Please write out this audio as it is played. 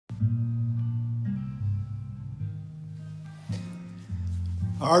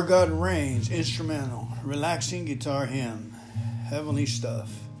Our God Reigns, instrumental, relaxing guitar hymn, heavenly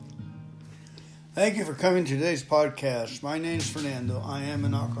stuff. Thank you for coming to today's podcast. My name is Fernando. I am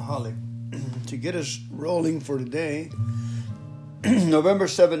an alcoholic. To get us rolling for today, November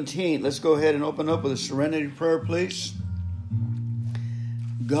 17th, let's go ahead and open up with a serenity prayer, please.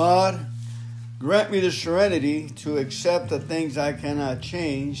 God, grant me the serenity to accept the things I cannot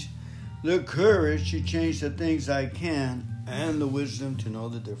change, the courage to change the things I can, and the wisdom to know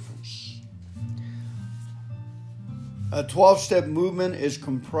the difference. A 12-step movement is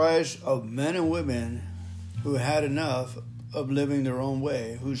comprised of men and women who had enough of living their own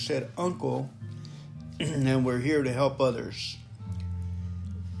way, who said, "Uncle," and we're here to help others.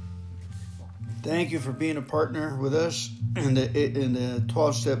 Thank you for being a partner with us in the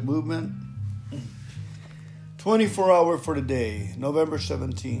 12-step movement. 24-hour for today, November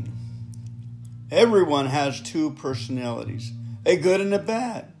 17th. Everyone has two personalities, a good and a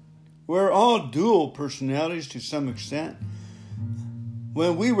bad. We're all dual personalities to some extent.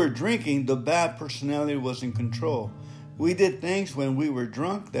 When we were drinking, the bad personality was in control. We did things when we were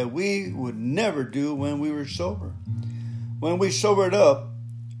drunk that we would never do when we were sober. When we sobered up,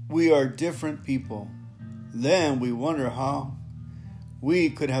 we are different people. Then we wonder how we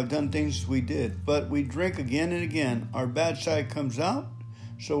could have done things we did. But we drink again and again. Our bad side comes out,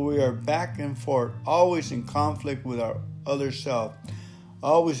 so we are back and forth, always in conflict with our other self,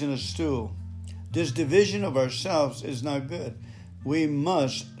 always in a stew. This division of ourselves is not good. We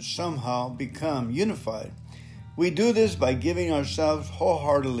must somehow become unified. We do this by giving ourselves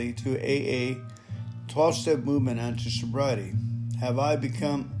wholeheartedly to AA, 12-step movement, and to sobriety. Have I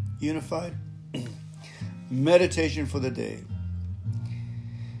become unified? Meditation for the day.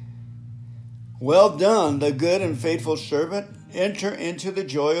 Well done, the good and faithful servant. Enter into the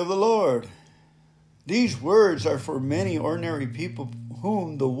joy of the Lord. These words are for many ordinary people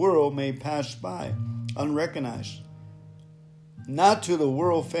whom the world may pass by, unrecognized. Not to the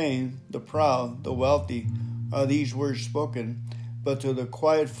world famed, the proud, the wealthy are these words spoken, but to the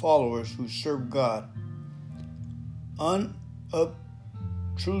quiet followers who serve God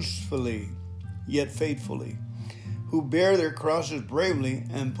unobtrusively, yet faithfully, who bear their crosses bravely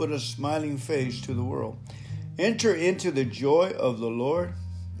and put a smiling face to the world. Enter into the joy of the Lord.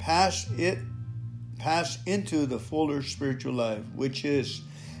 Pass into the fuller spiritual life, which is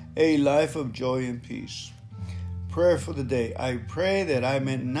a life of joy and peace. Prayer for the day. I pray that I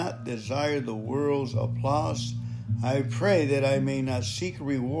may not desire the world's applause. I pray that I may not seek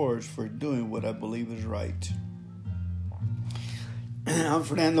rewards for doing what I believe is right. I'm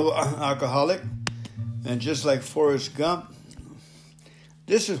Fernando, alcoholic, and just like Forrest Gump,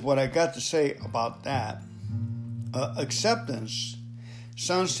 this is what I got to say about that. Acceptance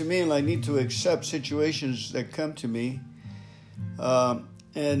sounds to me like I need to accept situations that come to me.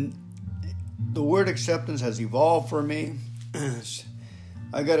 And the word acceptance has evolved for me.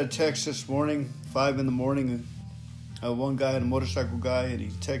 I got a text this morning, 5 a.m, one guy, a motorcycle guy, and he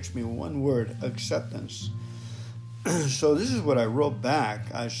texted me one word, acceptance. So this is what I wrote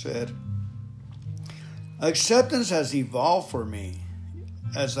back. I said, acceptance has evolved for me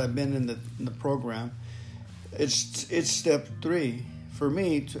as I've been in the program. It's step 3. For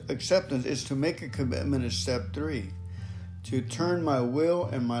me, acceptance is to make a commitment is step 3. To turn my will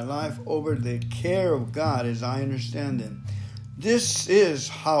and my life over to the care of God as I understand Him. This is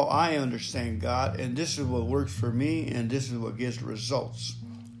how I understand God, and this is what works for me, and this is what gives results.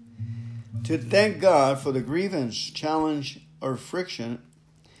 To thank God for the grievance, challenge, or friction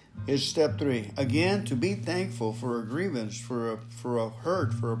is step 3. Again, to be thankful for a grievance, for a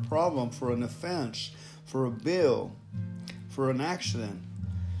hurt, for a problem, for an offense, for a bill, for an accident,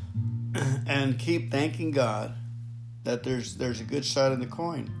 and keep thanking God that there's a good side of the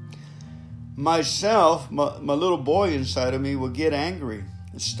coin. Myself, my little boy inside of me will get angry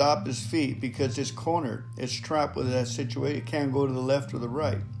and stop his feet because it's cornered. It's trapped with that situation. It can't go to the left or the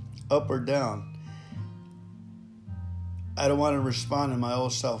right, up or down. I don't want to respond in my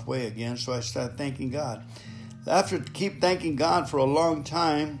old self way again, so I start thanking God. After keep thanking God for a long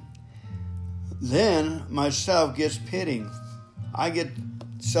time, then myself gets pitying. I get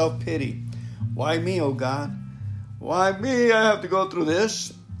self-pity. Why me, oh God? Why me? I have to go through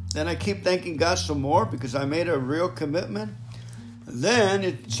this. Then I keep thanking God some more because I made a real commitment.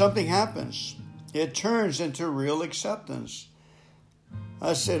 Then something happens. It turns into real acceptance.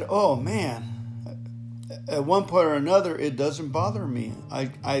 I said, oh man, at one point or another, it doesn't bother me.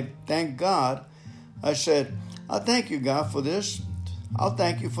 I thank God. I said, I thank you, God, for this. I'll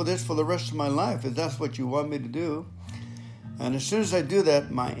thank you for this for the rest of my life if that's what you want me to do. And as soon as I do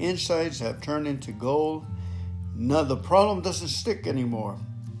that, my insides have turned into gold. No, the problem doesn't stick anymore.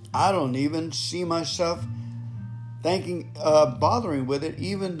 I don't even see myself bothering with it,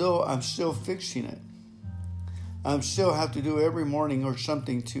 even though I'm still fixing it. I still have to do every morning or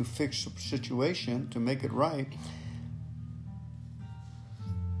something to fix a situation, to make it right.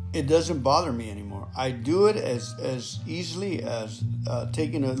 It doesn't bother me anymore. I do it as easily as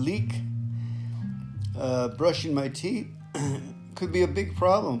taking a leak, brushing my teeth. Could be a big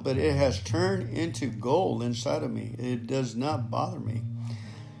problem, but it has turned into gold inside of me. It does not bother me.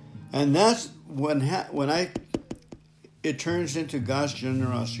 And that's it turns into God's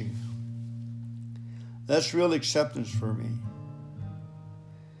generosity. That's real acceptance for me.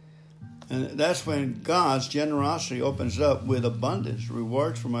 And that's when God's generosity opens up with abundance,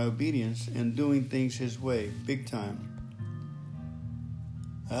 rewards for my obedience and doing things His way, big time.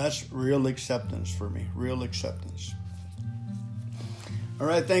 That's real acceptance for me, real acceptance. All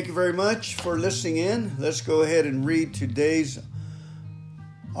right, thank you very much for listening in. Let's go ahead and read today's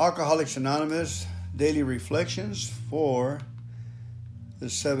Alcoholics Anonymous Daily Reflections for the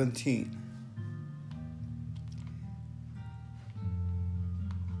 17th.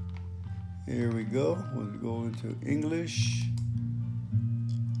 Here we go. We'll go into English.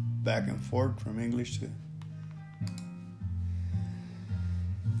 Back and forth from English to...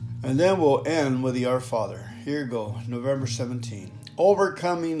 And then we'll end with the Our Father. Here we go. November 17.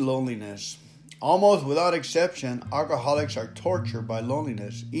 Overcoming loneliness. Almost without exception, alcoholics are tortured by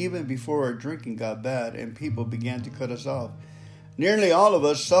loneliness, even before our drinking got bad and people began to cut us off. Nearly all of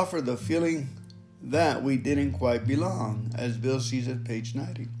us suffer the feeling that we didn't quite belong, as Bill sees at page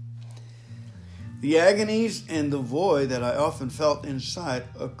 90. The agonies and the void that I often felt inside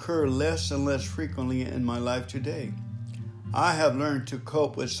occur less and less frequently in my life today. I have learned to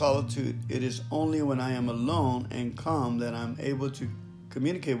cope with solitude. It is only when I am alone and calm that I'm able to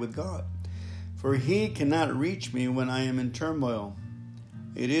communicate with God, for He cannot reach me when I am in turmoil.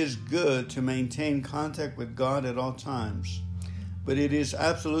 It is good to maintain contact with God at all times, but it is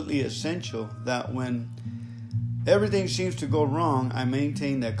absolutely essential that when everything seems to go wrong, I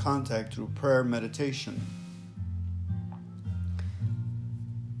maintain that contact through prayer meditation.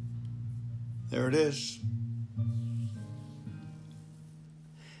 There it is.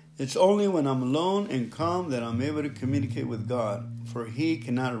 It's only when I'm alone and calm that I'm able to communicate with God, for He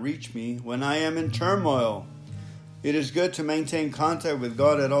cannot reach me when I am in turmoil. It is good to maintain contact with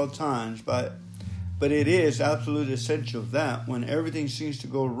God at all times, but it is absolutely essential that when everything seems to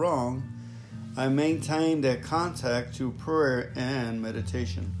go wrong, I maintain that contact through prayer and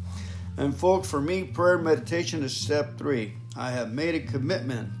meditation. And folks, for me, prayer and meditation is step 3. I have made a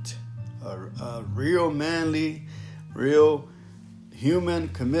commitment, a real manly, real human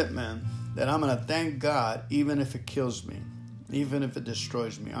commitment, that I'm going to thank God even if it kills me, even if it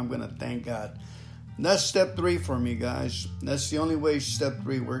destroys me. I'm going to thank God. And that's step 3 for me, guys. That's the only way step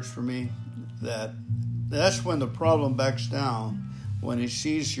 3 works for me. That's when the problem backs down, when it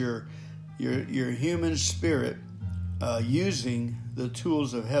sees your human spirit using the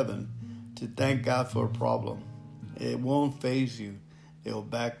tools of heaven to thank God for a problem. It won't faze you. It'll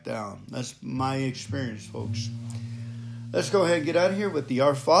back down. That's my experience, folks. Let's go ahead and get out of here with the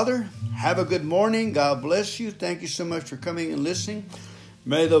Our Father. Have a good morning. God bless you. Thank you so much for coming and listening.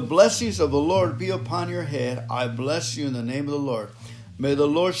 May the blessings of the Lord be upon your head. I bless you in the name of the Lord. May the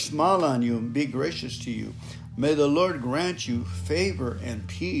Lord smile on you and be gracious to you. May the Lord grant you favor and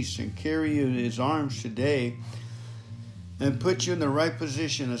peace and carry you in His arms today and put you in the right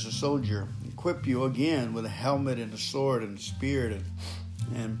position as a soldier. Equip you again with a helmet and a sword and a spear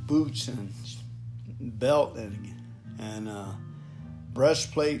and boots and belt and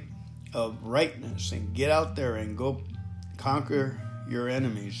breastplate of rightness, and get out there and go conquer your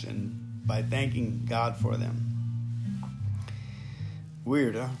enemies, and by thanking God for them.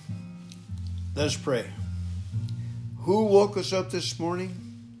 Weird, huh? Let's pray. Who woke us up this morning?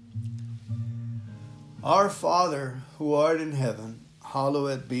 Our Father, who art in heaven,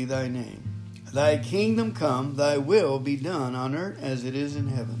 hallowed be thy name. Thy kingdom come, thy will be done on earth as it is in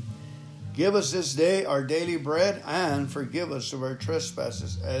heaven. Give us this day our daily bread, and forgive us of our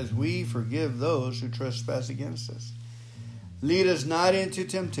trespasses, as we forgive those who trespass against us. Lead us not into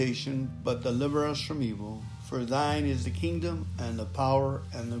temptation, but deliver us from evil. For thine is the kingdom, and the power,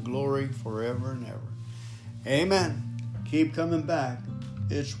 and the glory forever and ever. Amen. Keep coming back.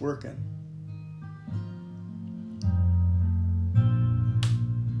 It's working.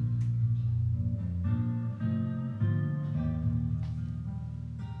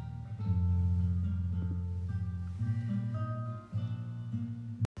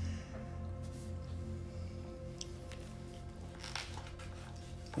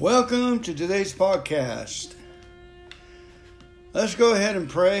 Welcome to today's podcast. Let's go ahead and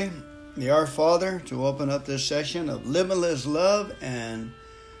pray the Our Father to open up this session of Limitless Love and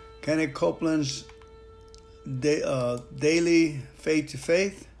Kenneth Copeland's Daily Faith to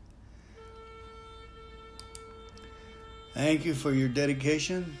Faith. Thank you for your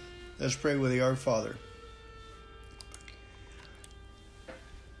dedication. Let's pray with the Our Father.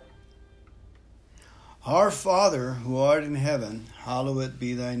 Our Father, who art in heaven, hallowed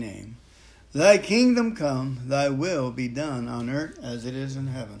be thy name. Thy kingdom come, thy will be done on earth as it is in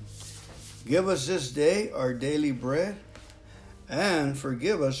heaven. Give us this day our daily bread, and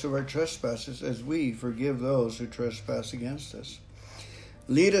forgive us of our trespasses as we forgive those who trespass against us.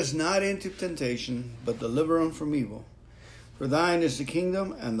 Lead us not into temptation, but deliver us from evil. For thine is the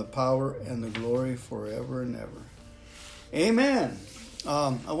kingdom and the power and the glory forever and ever. Amen.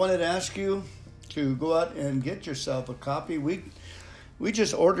 I wanted to ask you to go out and get yourself a copy. We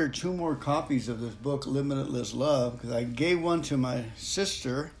just ordered 2 more copies of this book, Limitless Love, because I gave one to my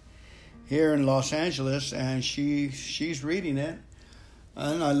sister here in Los Angeles, and she's reading it.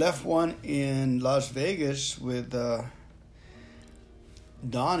 And I left one in Las Vegas with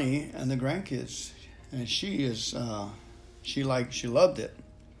Donnie and the grandkids, and she loved it.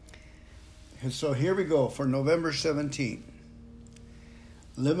 And so here we go for November 17th.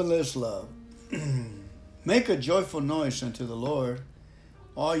 Limitless Love. Make a joyful noise unto the Lord,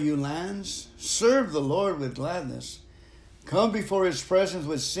 all you lands. Serve the Lord with gladness. Come before his presence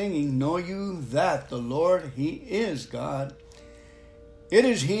with singing. Know you that the Lord, he is God. It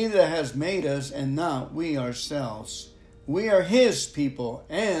is he that has made us, and not we ourselves. We are his people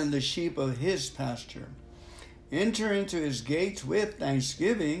and the sheep of his pasture. Enter into his gates with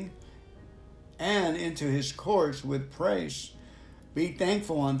thanksgiving, and into his courts with praise. Be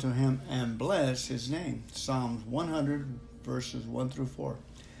thankful unto him and bless his name. Psalms 100, verses 1 through 4.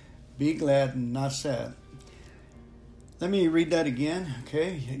 Be glad and not sad. Let me read that again,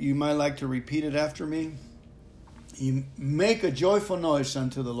 okay? You might like to repeat it after me. You make a joyful noise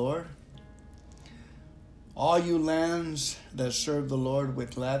unto the Lord, all you lands that serve the Lord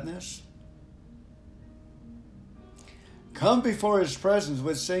with gladness. Come before his presence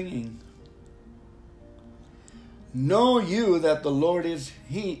with singing. Know you that the Lord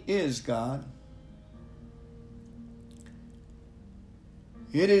he is God.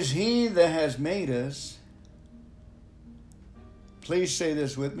 It is he that has made us. Please say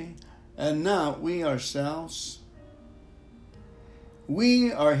this with me. And not we ourselves.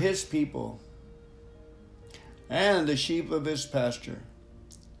 We are his people and the sheep of his pasture.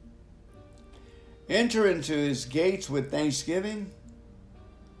 Enter into his gates with thanksgiving,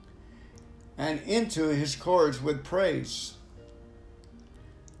 and into his courts with praise.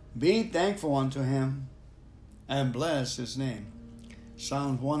 Be thankful unto him, and bless his name.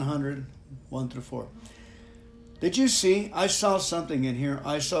 Psalms 100, 1 through 4. Did you see? I saw something in here.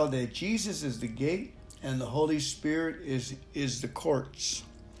 I saw that Jesus is the gate, and the Holy Spirit is the courts.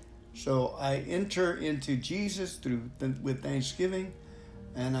 So I enter into Jesus with thanksgiving,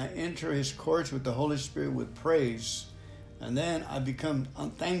 and I enter his courts with the Holy Spirit with praise. And then I become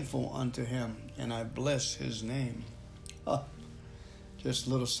thankful unto him, and I bless his name. Just a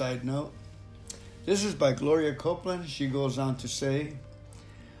little side note. This is by Gloria Copeland. She goes on to say,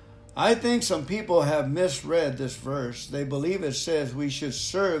 I think some people have misread this verse. They believe it says we should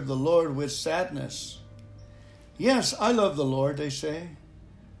serve the Lord with sadness. Yes, I love the Lord, they say,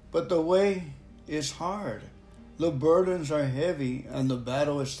 but the way is hard. The burdens are heavy, and the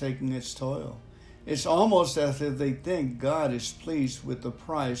battle is taking its toll. It's almost as if they think God is pleased with the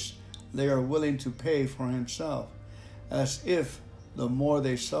price they are willing to pay for himself, as if the more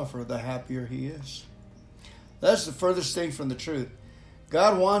they suffer, the happier he is. That's the furthest thing from the truth.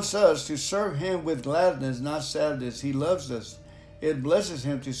 God wants us to serve him with gladness, not sadness. He loves us. It blesses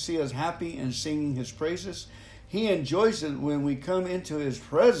him to see us happy and singing his praises. He enjoys it when we come into his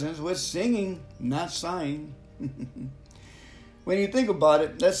presence with singing, not sighing. When you think about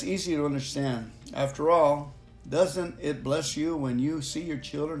it, that's easy to understand. After all, doesn't it bless you when you see your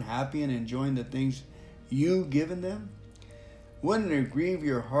children happy and enjoying the things you've given them? Wouldn't it grieve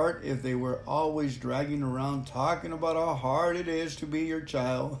your heart if they were always dragging around talking about how hard it is to be your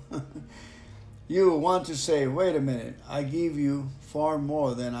child? You would want to say, wait a minute, I give you far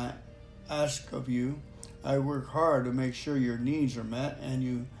more than I ask of you. I work hard to make sure your needs are met and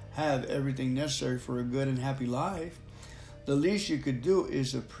you have everything necessary for a good and happy life. The least you could do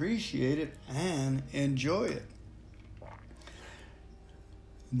is appreciate it and enjoy it.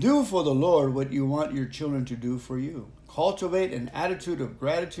 Do for the Lord what you want your children to do for you. Cultivate an attitude of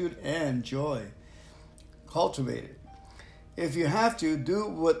gratitude and joy. Cultivate it. If you have to, do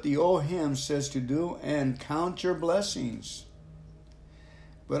what the old hymn says to do and count your blessings.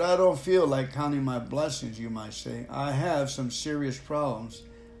 But I don't feel like counting my blessings, you might say. I have some serious problems.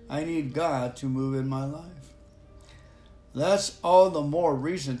 I need God to move in my life. That's all the more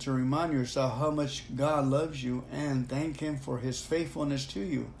reason to remind yourself how much God loves you and thank Him for His faithfulness to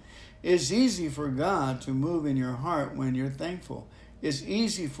you. It's easy for God to move in your heart when you're thankful. It's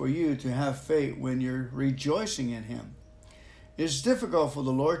easy for you to have faith when you're rejoicing in Him. It's difficult for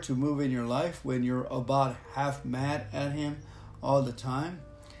the Lord to move in your life when you're about half mad at Him all the time.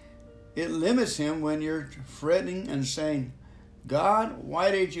 It limits Him when you're fretting and saying, God, why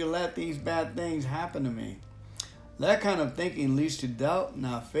did you let these bad things happen to me? That kind of thinking leads to doubt,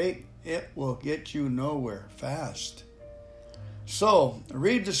 not faith. It will get you nowhere fast. So,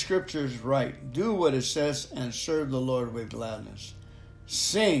 read the scriptures right. Do what it says and serve the Lord with gladness.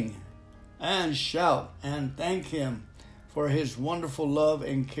 Sing and shout and thank Him for His wonderful love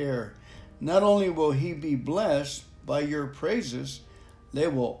and care. Not only will He be blessed by your praises, they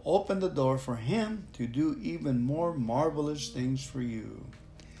will open the door for Him to do even more marvelous things for you.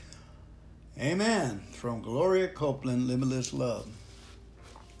 Amen. From Gloria Copeland, Limitless Love.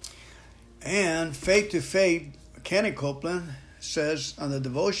 And Faith to Faith, Kenny Copeland says on the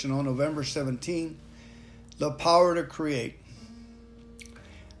devotional, November 17, the power to create.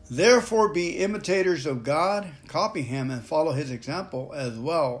 Therefore be imitators of God, copy Him and follow His example as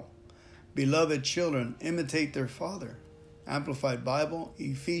well. Beloved children, imitate their Father. Amplified Bible,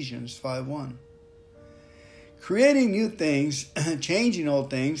 Ephesians 5:1. Creating new things, changing old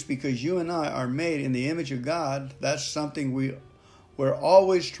things, because you and I are made in the image of God, that's something we're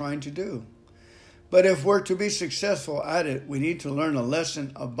always trying to do. But if we're to be successful at it, we need to learn a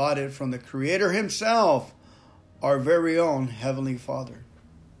lesson about it from the Creator Himself, our very own Heavenly Father.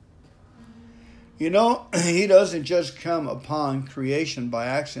 You know, He doesn't just come upon creation by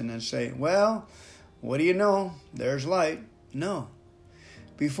accident and say, well, what do you know? There's light. No.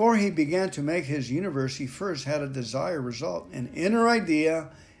 Before He began to make His universe, He first had a desired result, an inner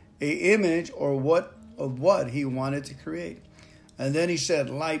idea, an image of what He wanted to create. And then He said,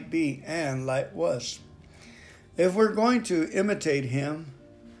 light be, and light was. If we're going to imitate Him,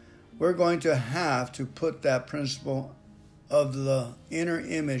 we're going to have to put that principle of the inner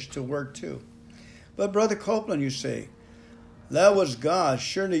image to work too. But Brother Copeland, you say, that was God.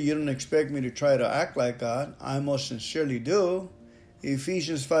 Surely you don't expect me to try to act like God. I most sincerely do.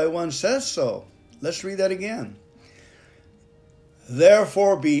 Ephesians 5:1 says so. Let's read that again.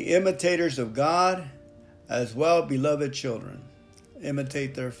 Therefore be imitators of God as well, beloved children.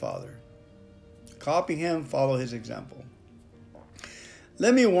 Imitate their Father. Copy Him, follow His example.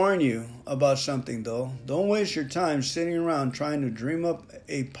 Let me warn you about something though. Don't waste your time sitting around trying to dream up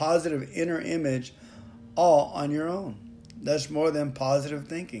a positive inner image all on your own. That's more than positive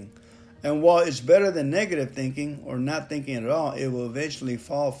thinking. And while it's better than negative thinking or not thinking at all, it will eventually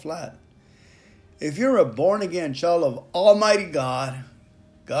fall flat. If you're a born-again child of Almighty God,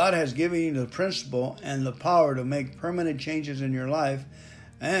 God has given you the principle and the power to make permanent changes in your life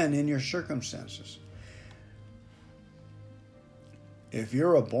and in your circumstances. If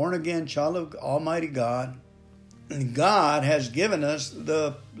you're a born-again child of Almighty God, God has given us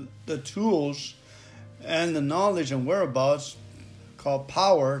the tools and the knowledge and whereabouts called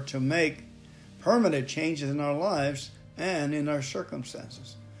power to make permanent changes in our lives and in our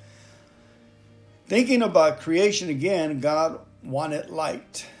circumstances. Thinking about creation again, God wanted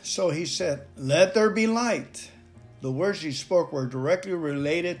light. So He said, let there be light. The words He spoke were directly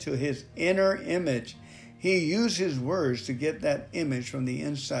related to His inner image. He used His words to get that image from the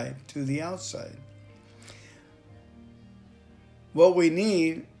inside to the outside. What we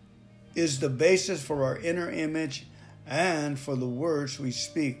need is the basis for our inner image and for the words we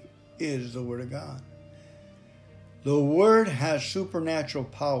speak is the Word of God. The Word has supernatural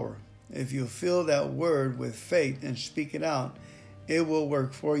power. If you fill that Word with faith and speak it out, it will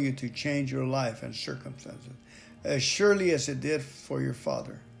work for you to change your life and circumstances, as surely as it did for your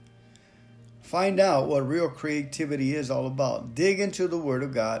father. Find out what real creativity is all about. Dig into the Word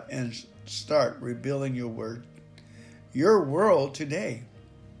of God and start rebuilding your world today.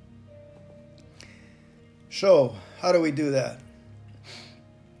 So, how do we do that?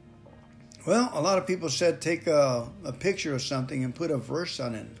 Well, a lot of people said take a picture of something and put a verse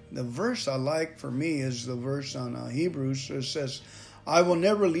on it. The verse I like for me is the verse on Hebrews. It says, I will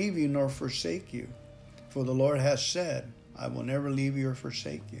never leave you nor forsake you. For the Lord has said, I will never leave you or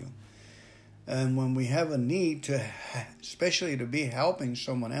forsake you. And when we have a need to, especially to be helping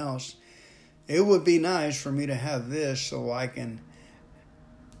someone else, it would be nice for me to have this so I can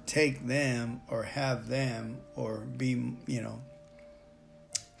take them or have them or be,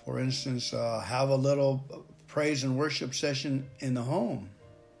 for instance, have a little praise and worship session in the home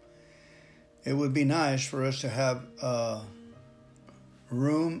it would be nice for us to have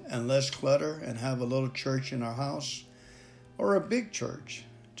room and less clutter and have a little church in our house or a big church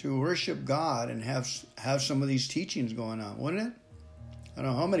to worship God and have some of these teachings going on, wouldn't it? I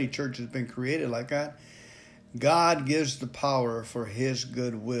don't know how many churches have been created like that. God gives the power for His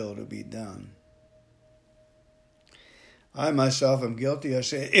good will to be done. I myself am guilty. I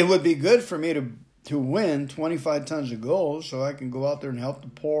say it would be good for me to win 25 tons of gold so I can go out there and help the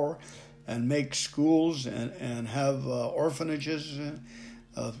poor and make schools and have orphanages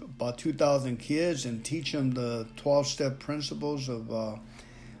of about 2,000 kids and teach them the 12-step principles of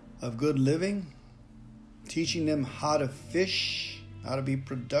good living, teaching them how to fish, how to be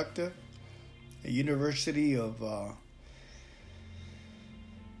productive. A university of the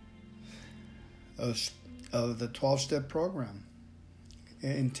 12-step program.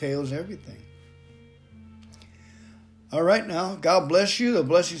 It entails everything. All right, now, God bless you. The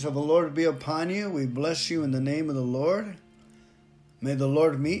blessings of the Lord be upon you. We bless you in the name of the Lord. May the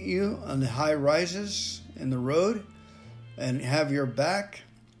Lord meet you on the high rises in the road and have your back.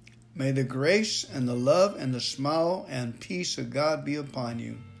 May the grace and the love and the smile and peace of God be upon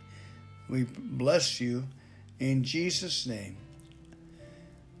you. We bless you in Jesus' name.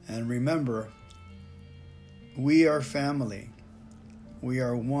 And remember, we are family. We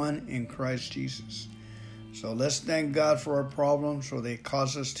are one in Christ Jesus. So let's thank God for our problems, for they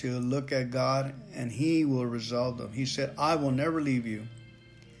cause us to look at God, and He will resolve them. He said, I will never leave you.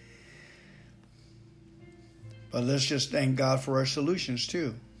 But let's just thank God for our solutions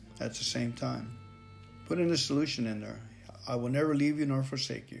too at the same time. Put in a solution in there. I will never leave you nor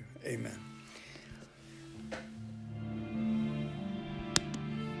forsake you. Amen.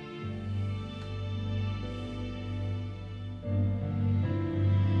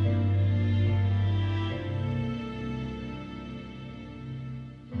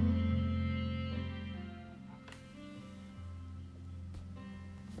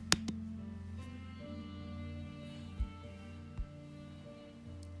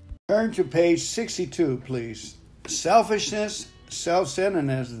 Turn to page 62, please. Selfishness,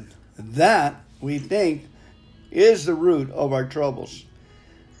 self-centeredness, that we think is the root of our troubles.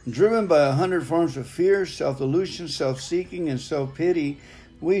 Driven by 100 forms of fear, self-delusion, self-seeking, and self-pity,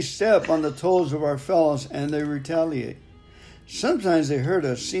 we step on the toes of our fellows and they retaliate. Sometimes they hurt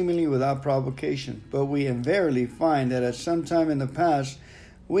us seemingly without provocation, but we invariably find that at some time in the past,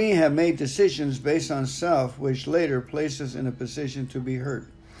 we have made decisions based on self, which later place us in a position to be hurt.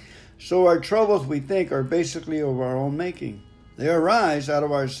 So our troubles, we think, are basically of our own making. They arise out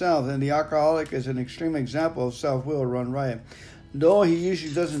of ourselves, and the alcoholic is an extreme example of self-will run riot, though he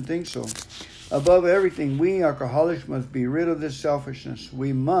usually doesn't think so. Above everything, we alcoholics must be rid of this selfishness.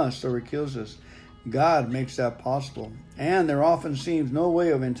 We must, or it kills us. God makes that possible, and there often seems no way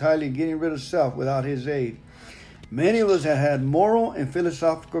of entirely getting rid of self without His aid. Many of us have had moral and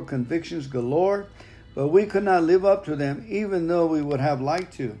philosophical convictions galore, but we could not live up to them even though we would have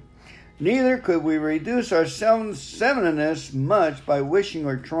liked to. Neither could we reduce our self-centeredness much by wishing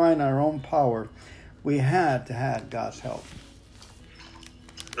or trying our own power. We had to have God's help.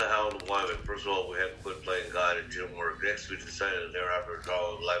 How and why, but first of all, we had to quit playing God at gym work. Next, we decided that thereafter,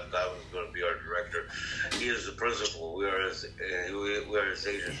 all of life, God was going to be our director. He is the principal. We are His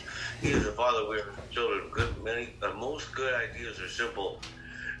agents. He is the Father. We are His children. Most good ideas are simple.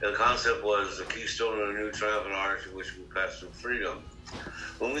 And the concept was the keystone of a new triumphant arch in which we pass through freedom.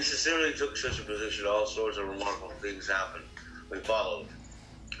 When we sincerely took such a position, all sorts of remarkable things happened. We followed.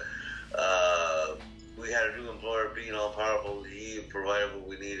 We had a new employer, being all-powerful. He provided what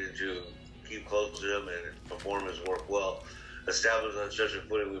we needed to keep close to Him and perform His work well. Established on such a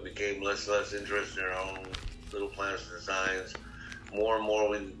footing, we became less and less interested in our own little plans and designs. More and more,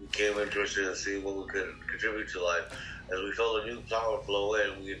 we became interested in seeing what we could contribute to life. As we felt a new power flow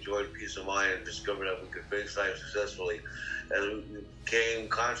in, we enjoyed peace of mind and discovered that we could face life successfully. As we became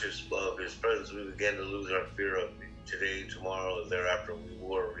conscious of His presence, we began to lose our fear of today, tomorrow, and thereafter we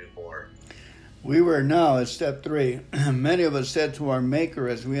were reborn. We were now at step 3. Many of us said to our Maker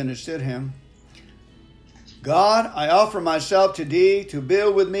as we understood Him, God, I offer myself to Thee to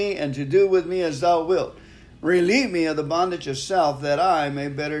build with me and to do with me as Thou wilt. Relieve me of the bondage of self that I may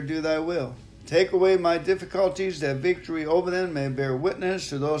better do Thy will. Take away my difficulties that victory over them may bear witness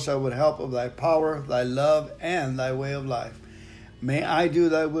to those I would help of Thy power, Thy love, and Thy way of life. May I do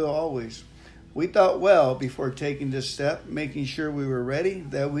Thy will always. We thought well before taking this step, making sure we were ready,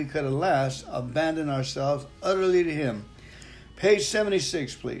 that we could at last abandon ourselves utterly to Him. Page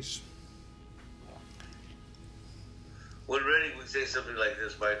 76, please. When ready, we say something like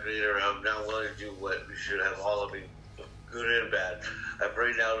this: My Creator, I'm now willing to do what we should have all of me good and bad. I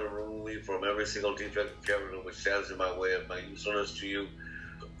pray now to remove me from every single defect and character which stands in my way of my usefulness to you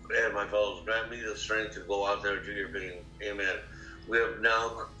and my fellows. Grant me the strength to go out there and do your bidding. Amen. We have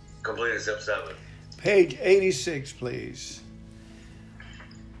now completed step 7. Page 86, please.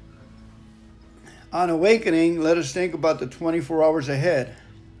 On awakening, let us think about the 24 hours ahead.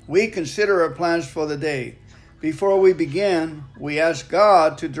 We consider our plans for the day. Before we begin, we ask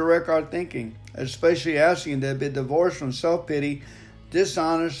God to direct our thinking, especially asking that it be divorced from self-pity,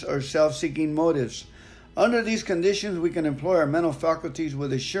 dishonest, or self-seeking motives. Under these conditions, we can employ our mental faculties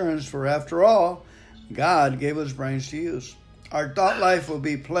with assurance, for after all, God gave us brains to use. Our thought life will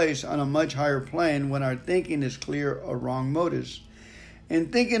be placed on a much higher plane when our thinking is clear of wrong motives. In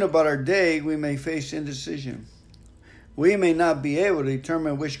thinking about our day, we may face indecision. We may not be able to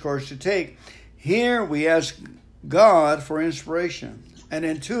determine which course to take. Here we ask God for inspiration, an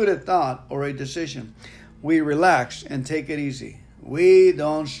intuitive thought, or a decision. We relax and take it easy. We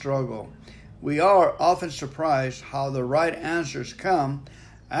don't struggle. We are often surprised how the right answers come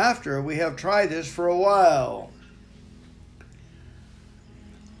after we have tried this for a while.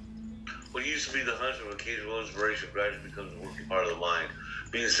 What used to be the hunt of occasional inspiration gradually becomes a working part of the mind.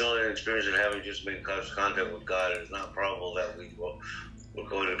 Being still in experience and having just made contact with God, it is not probable that we're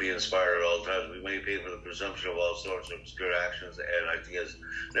going to be inspired at all times. We may pay for the presumption of all sorts of obscure actions and ideas.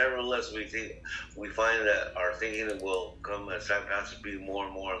 Nevertheless, we find that our thinking will come as time passes to be more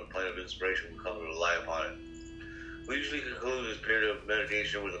and more on the plane of inspiration. We come to rely upon it. We usually conclude this period of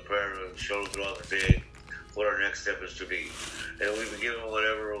meditation with a prayer and show throughout the day what our next step is to be. And we've been given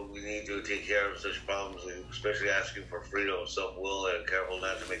whatever we need to take care of such problems, especially asking for freedom of self-will and careful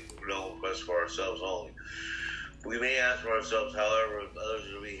not to make no requests for ourselves only. We may ask for ourselves, however, if others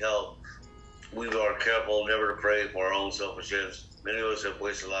are to be helped. We are careful never to pray for our own selfish ends. Many of us have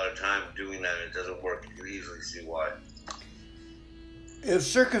wasted a lot of time doing that. It doesn't work. You can easily see why. If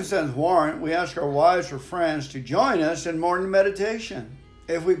circumstances warrant, we ask our wives or friends to join us in morning meditation.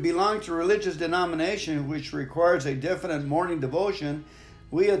 If we belong to a religious denomination which requires a definite morning devotion,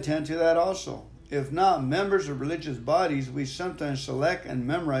 we attend to that also. If not members of religious bodies, we sometimes select and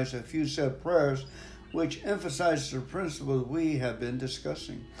memorize a few set prayers which emphasize the principles we have been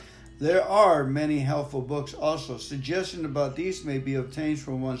discussing. There are many helpful books also. Suggestions about these may be obtained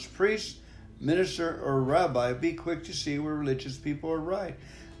from one's priest, minister, or rabbi. Be quick to see where religious people are right.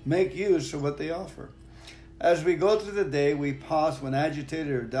 Make use of what they offer. As we go through the day, we pause when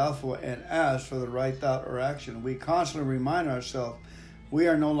agitated or doubtful and ask for the right thought or action. We constantly remind ourselves we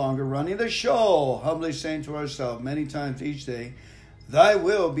are no longer running the show, humbly saying to ourselves many times each day, "Thy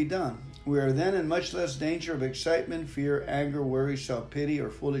will be done." We are then in much less danger of excitement, fear, anger, worry, self-pity,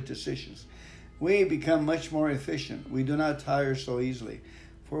 or foolish decisions. We become much more efficient. We do not tire so easily,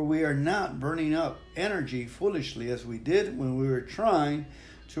 for we are not burning up energy foolishly as we did when we were trying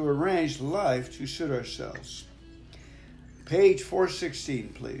to arrange life to suit ourselves. Page 416,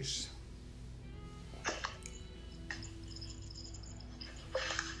 please.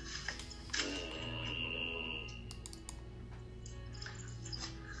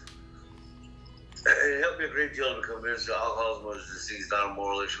 It helped me a great deal to convince that alcoholism was a disease, not a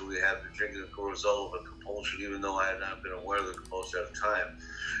moral issue. We have been drinking a result of a compulsion, even though I had not been aware of the compulsion at the time.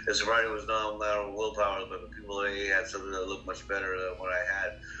 And sobriety was not a matter of willpower, but the people at AA had something that looked much better than what I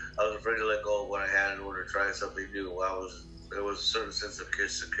had. I was afraid to let go of what I had in order to try something new. There was a certain sense of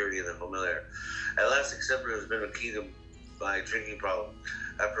security in the familiar. At last, acceptance has been a key to my drinking problem.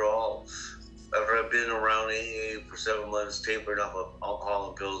 After I've been around AA for 7 months, tapering off of alcohol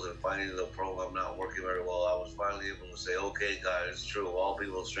and pills and finding the program not working very well, I was finally able to say, "Okay, God, it's true. All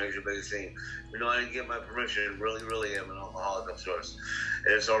people, stranger may think, you know, I didn't get my permission. Really, really am an alcoholic of sorts.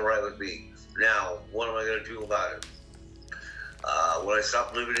 And it's all right with me. Now, what am I going to do about it?" When I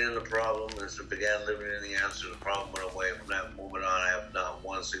stopped living in the problem and began living in the answer, the problem went away. From that moment on, I have not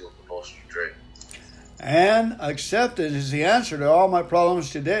one single compulsion to drink. And acceptance is the answer to all my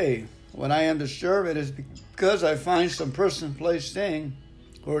problems today. When I am disturbed, it is because I find some person, place, thing,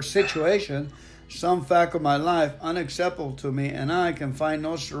 or situation, some fact of my life unacceptable to me, and I can find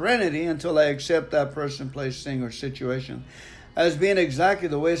no serenity until I accept that person, place, thing, or situation as being exactly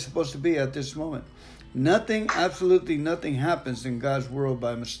the way it's supposed to be at this moment. Nothing, absolutely nothing happens in God's world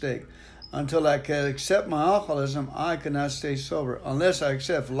by mistake. Until I can accept my alcoholism, I cannot stay sober. Unless I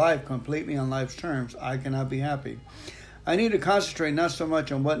accept life completely on life's terms, I cannot be happy. I need to concentrate not so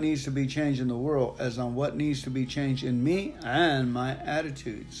much on what needs to be changed in the world as on what needs to be changed in me and my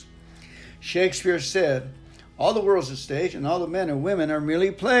attitudes. Shakespeare said, "All the world's a stage and all the men and women are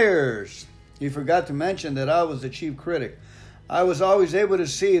merely players." He forgot to mention that I was the chief critic. I was always able to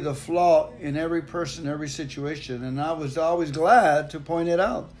see the flaw in every person, every situation, and I was always glad to point it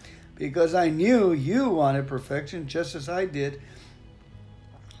out because I knew you wanted perfection just as I did.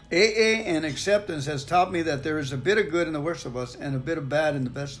 AA and acceptance has taught me that there is a bit of good in the worst of us and a bit of bad in the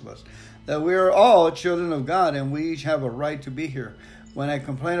best of us, that we are all children of God and we each have a right to be here. When I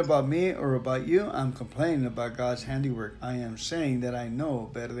complain about me or about you, I'm complaining about God's handiwork. I am saying that I know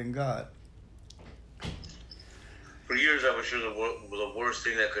better than God. For years, I was sure the worst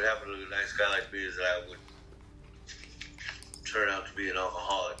thing that could happen to a nice guy like me is that I would turn out to be an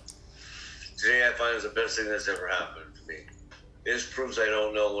alcoholic. Today, I find it's the best thing that's ever happened to me. This proves I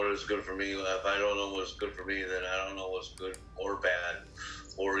don't know what is good for me. If I don't know what's good for me, then I don't know what's good or bad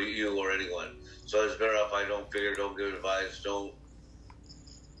for you or anyone. So it's better if I don't figure, don't give advice,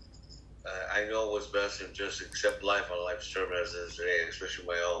 I know what's best and just accept life on life's term as it is today, especially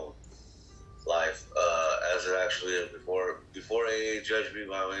my own life as it actually is. Before AA judged me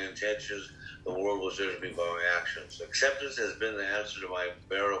by my intentions, the world will judge me by my actions. Acceptance has been the answer to my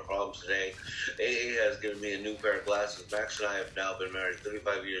marital problems today. AA has given me a new pair of glasses. Max and I have now been married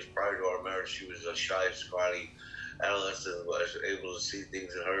 35 years. Prior to our marriage, she was a shy, scrawny adolescent who was able to see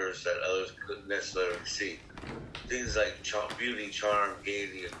things in hers that others couldn't necessarily see. Things like beauty, charm,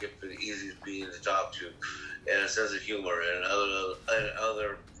 gaiety, a gift of easy being to talk to, and a sense of humor, and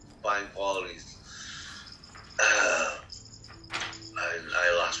other fine qualities.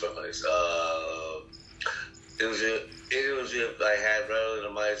 I lost my place. It was if I had rather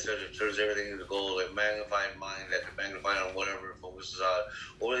than a mindset that turns everything into gold, a magnified mind that could magnify on whatever it focuses on.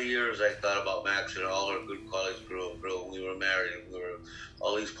 Over the years, I thought about Max and all her good qualities grew and grew. We were married, and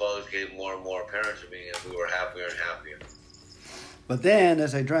all these qualities became more and more apparent to me, and we were happier and happier. But then,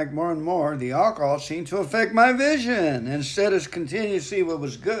 as I drank more and more, the alcohol seemed to affect my vision. Instead of continuing to see what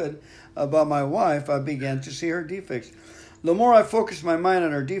was good about my wife, I began to see her defects. The more I focused my mind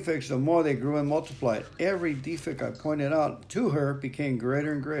on her defects, the more they grew and multiplied. Every defect I pointed out to her became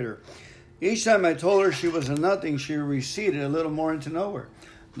greater and greater. Each time I told her she was a nothing, she receded a little more into nowhere.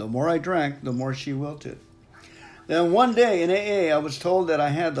 The more I drank, the more she wilted. Then one day in AA, I was told that I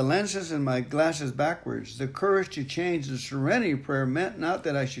had the lenses in my glasses backwards. The courage to change the serenity prayer meant not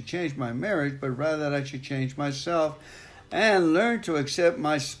that I should change my marriage, but rather that I should change myself and learn to accept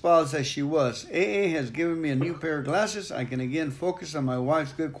my spouse as she was. AA has given me a new pair of glasses. I can again focus on my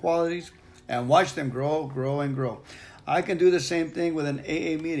wife's good qualities and watch them grow, grow, and grow. I can do the same thing with an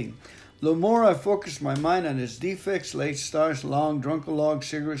AA meeting. The more I focus my mind on its defects, late starts, long, drunken log,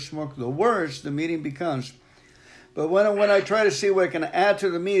 cigarette smoke, the worse the meeting becomes. But when I try to see what I can add to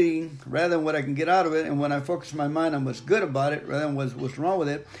the meeting rather than what I can get out of it, and when I focus my mind on what's good about it rather than what's wrong with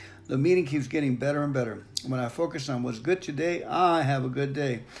it, the meeting keeps getting better and better. When I focus on what's good today, I have a good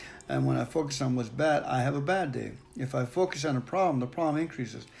day. And when I focus on what's bad, I have a bad day. If I focus on the problem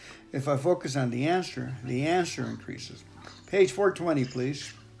increases. If I focus on the answer increases. Page 420,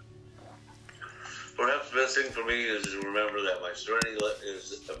 please. Perhaps the best thing for me is to remember that my serenity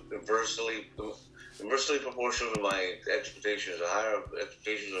is inversely proportional to my expectations. The higher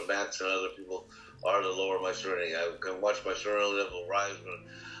expectations of Max and other people are, the lower my serenity. I can watch my serenity level rise when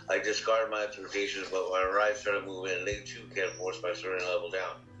I discard my expectations, but when I rise start to move in, they too can't force my serenity level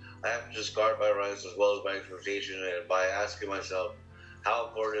down. I have to discard my rise as well as my expectation, and by asking myself, how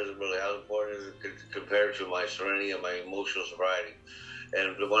important is it really? How important is it compared to my serenity and my emotional sobriety?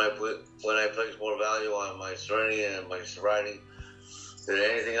 And when I place more value on my serenity and my sobriety than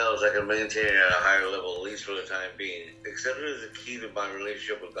anything else, I can maintain it at a higher level, at least for the time being. Acceptance is the key to my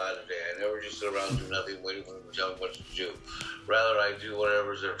relationship with God today. I never just sit around and do nothing, waiting for Him to tell me what to do. Rather, I do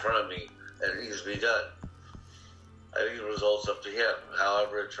whatever's in front of me that needs to be done. I leave the results up to Him,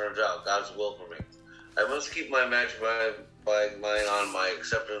 however it turns out, God's will for me. I must keep my mind on my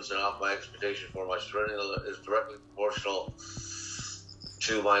acceptance and off my expectation, for my serenity is directly proportional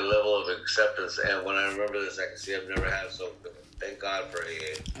to my level of acceptance. And when I remember this, I can see I've never had so good. Thank God for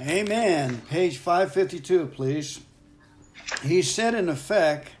AA. Amen. Page 552, please. He said, in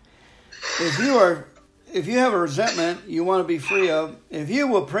effect, if you have a resentment you want to be free of, if you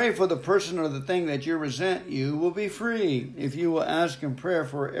will pray for the person or the thing that you resent, you will be free. If you will ask in prayer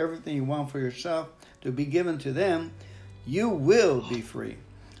for everything you want for yourself to be given to them, you will be free.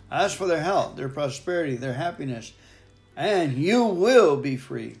 Ask for their health, their prosperity, their happiness, and you will be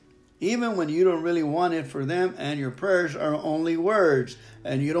free. Even when you don't really want it for them and your prayers are only words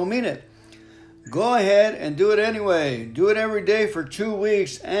and you don't mean it. Go ahead and do it anyway. Do it every day for 2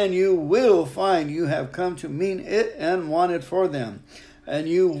 weeks and you will find you have come to mean it and want it for them. And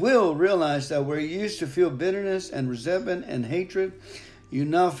you will realize that where you used to feel bitterness and resentment and hatred, you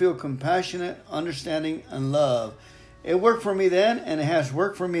now feel compassionate, understanding, and love. It worked for me then, and it has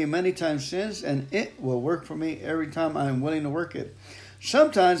worked for me many times since, and it will work for me every time I am willing to work it.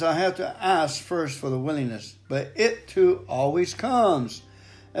 Sometimes I have to ask first for the willingness, but it too always comes.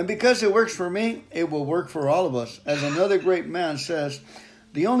 And because it works for me, it will work for all of us. As another great man says,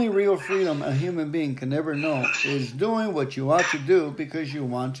 the only real freedom a human being can ever know is doing what you ought to do because you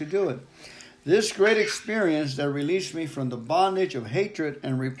want to do it. This great experience that released me from the bondage of hatred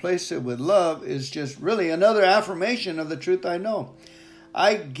and replaced it with love is just really another affirmation of the truth I know.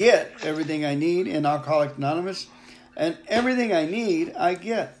 I get everything I need in Alcoholics Anonymous, and everything I need, I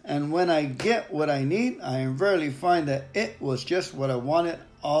get. And when I get what I need, I invariably find that it was just what I wanted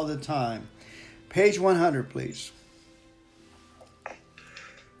all the time. Page 100, please.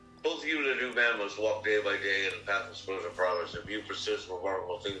 Both you and the new man must walk day by day in the path of spiritual progress. If you persist,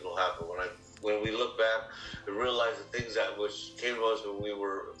 remarkable things will happen. When we look back and realize the things that which came to us when we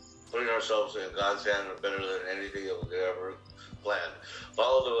were putting ourselves in God's hand are better than anything that we could ever plan.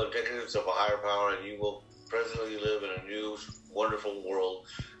 Follow the dictates of a higher power, and you will presently live in a new, wonderful world,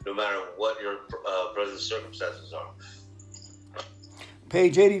 no matter what your present circumstances are.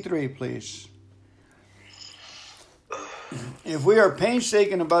 Page 83, please. If we are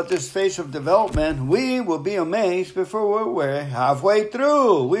painstaking about this phase of development, we will be amazed before we're halfway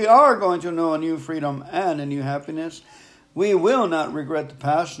through. We are going to know a new freedom and a new happiness. We will not regret the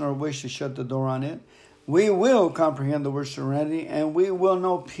past nor wish to shut the door on it. We will comprehend the word serenity, and we will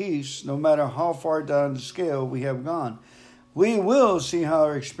know peace no matter how far down the scale we have gone. We will see how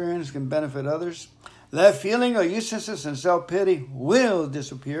our experience can benefit others. That feeling of uselessness and self-pity will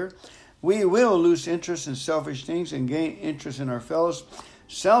disappear. We will lose interest in selfish things and gain interest in our fellows.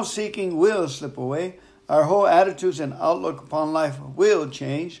 Self-seeking will slip away. Our whole attitudes and outlook upon life will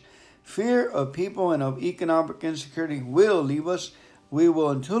change. Fear of people and of economic insecurity will leave us. We will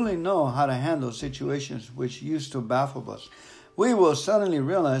intuitively know how to handle situations which used to baffle us. We will suddenly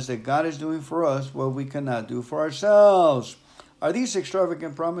realize that God is doing for us what we cannot do for ourselves. Are these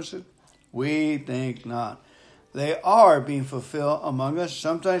extravagant promises? We think not. They are being fulfilled among us,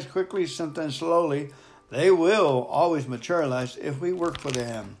 sometimes quickly, sometimes slowly. They will always materialize if we work for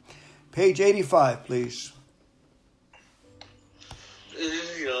them. Page 85, please. It's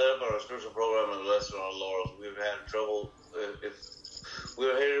easy to let up our spiritual program and rest on our laurels. We've had trouble.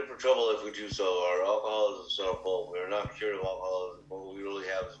 We're headed for trouble if we do so. Our alcoholism is our fault. We are not cured of alcoholism. What we really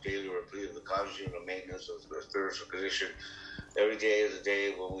have is daily replete of the consciousness and maintenance of the spiritual condition. Every day is a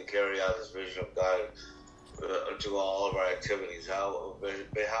day when we carry out this vision of God to all of our activities. How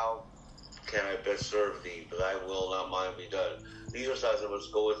can I best serve thee? But thy will, not mine, be done. These are thoughts that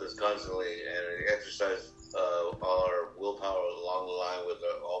must go with us constantly and exercise our willpower along the line with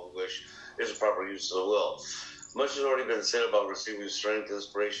all we wish is a proper use of the will. Much has already been said about receiving strength,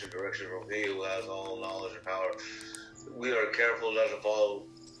 inspiration, direction from He who has all knowledge and power. We are careful not to follow.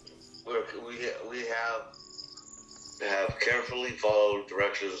 We have carefully followed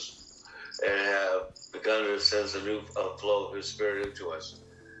directions and have begun to sense a new flow of His Spirit into us.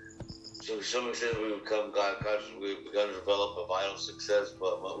 So to some extent, we become God conscious. We've begun to develop a vital success,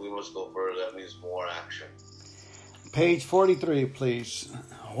 but we must go further. That means more action. Page 43, please.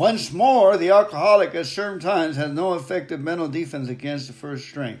 Once more, the alcoholic at certain times has no effective mental defense against the first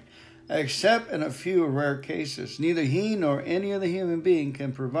strength, except in a few rare cases. Neither he nor any other human being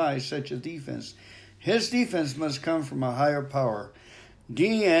can provide such a defense. His defense must come from a higher power.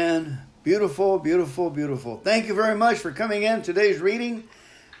 Deanne, beautiful, beautiful, beautiful. Thank you very much for coming in today's reading.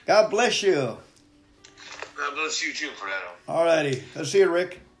 God bless you. God bless you too, Fernando. All righty. Let's see you,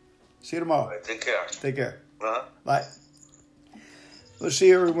 Rick. See you tomorrow. All right, take care. Take care. Uh-huh. Bye. We'll see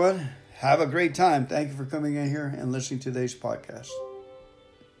you, everyone. Have a great time. Thank you for coming in here and listening to today's podcast.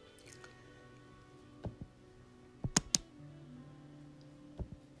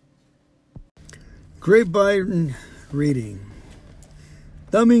 Grapevine reading.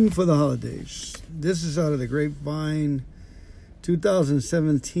 Thumbing for the holidays. This is out of the Grapevine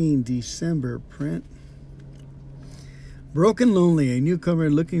 2017 December print. Broken Lonely, a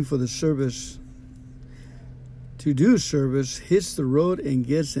newcomer looking for the service to do service, hits the road and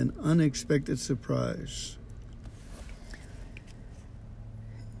gets an unexpected surprise.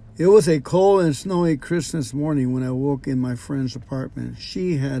 It was a cold and snowy Christmas morning when I woke in my friend's apartment.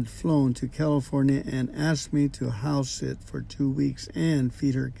 She had flown to California and asked me to house sit for 2 weeks and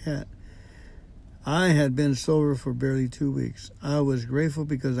feed her cat. I had been sober for barely 2 weeks. I was grateful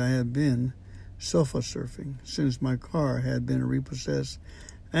because I had been sofa surfing since my car had been repossessed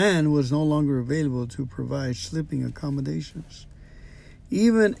and was no longer available to provide sleeping accommodations.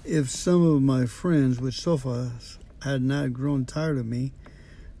 Even if some of my friends with sofas had not grown tired of me,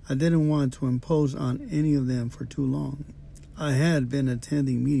 I didn't want to impose on any of them for too long. I had been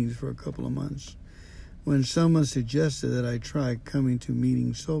attending meetings for a couple of months when someone suggested that I try coming to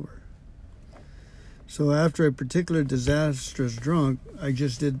meetings sober. So after a particular disastrous drunk, I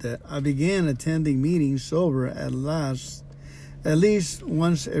just did that. I began attending meetings sober at least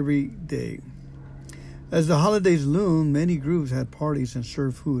once every day. As the holidays loomed, many groups had parties and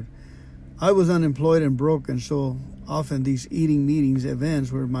served food. I was unemployed and broke, and so often these eating meetings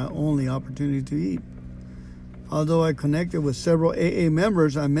events were my only opportunity to eat. Although I connected with several AA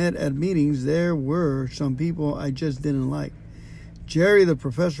members I met at meetings, there were some people I just didn't like. Jerry the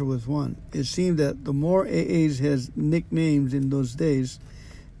Professor was one. It seemed that the more AAs had nicknames in those days,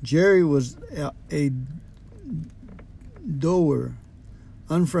 Jerry was a dour,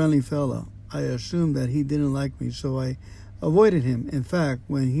 unfriendly fellow. I assumed that he didn't like me, so I avoided him. In fact,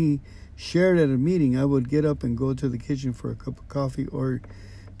 when he shared at a meeting, I would get up and go to the kitchen for a cup of coffee or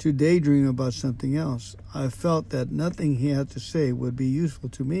to daydream about something else. I felt that nothing he had to say would be useful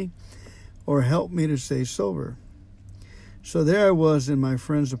to me or help me to stay sober. So there I was in my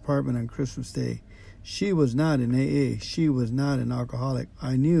friend's apartment on Christmas Day. She was not in AA. She was not an alcoholic.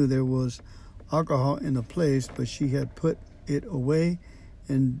 I knew there was alcohol in the place, but she had put it away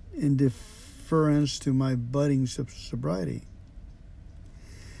in deference to my budding sobriety.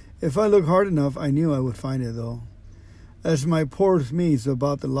 If I looked hard enough, I knew I would find it, though. As my poor thoughts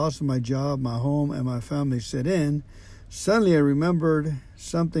about the loss of my job, my home, and my family set in, suddenly I remembered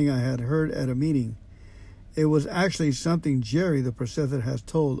something I had heard at a meeting. It was actually something Jerry the Professor has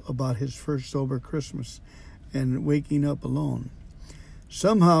told about his first sober Christmas and waking up alone.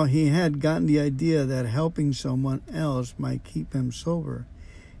 Somehow he had gotten the idea that helping someone else might keep him sober.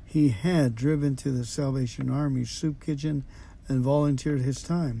 He had driven to the Salvation Army soup kitchen and volunteered his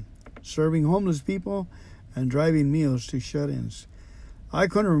time, serving homeless people and driving meals to shut-ins. I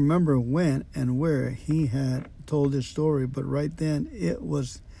couldn't remember when and where he had told this story, but right then it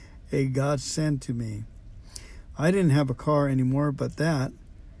was a godsend to me. I didn't have a car anymore, but that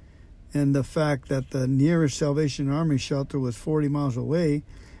and the fact that the nearest Salvation Army shelter was 40 miles away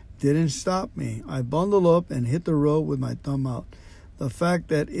didn't stop me. I bundled up and hit the road with my thumb out. The fact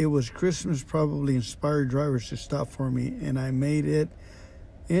that it was Christmas probably inspired drivers to stop for me, and I made it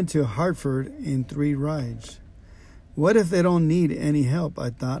into Hartford in 3 rides. What if they don't need any help, I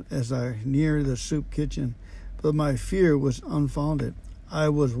thought as I neared the soup kitchen, but my fear was unfounded. I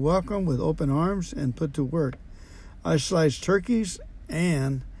was welcomed with open arms and put to work. I sliced turkeys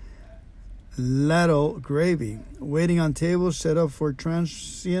and ladle gravy, waiting on tables set up for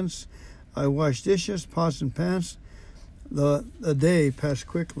transients. I washed dishes, pots, and pans. The day passed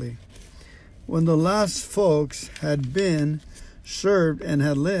quickly. When the last folks had been served and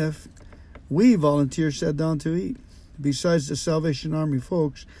had left, we volunteers sat down to eat. Besides the Salvation Army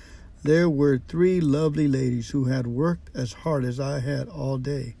folks, there were 3 lovely ladies who had worked as hard as I had all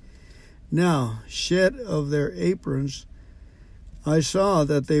day. Now, shed of their aprons, I saw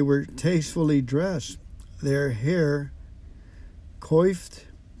that they were tastefully dressed, their hair coiffed.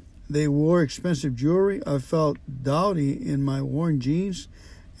 They wore expensive jewelry. I felt dowdy in my worn jeans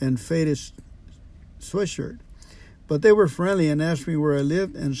and faded sweatshirt. But they were friendly and asked me where I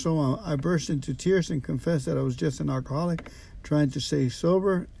lived and so on. I burst into tears and confessed that I was just an alcoholic trying to stay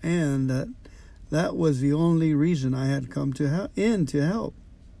sober, and that was the only reason I had come to help.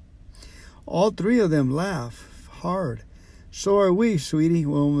 All 3 of them laughed hard. "So are we, sweetie,"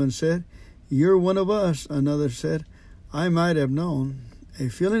 one woman said. "You're one of us," another said. I might have known. A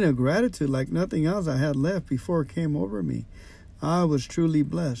feeling of gratitude like nothing else I had left before came over me. I was truly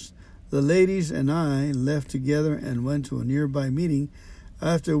blessed. The ladies and I left together and went to a nearby meeting,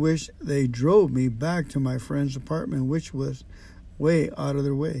 after which they drove me back to my friend's apartment, which was way out of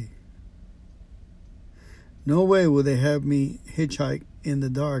their way. No way would they have me hitchhike in the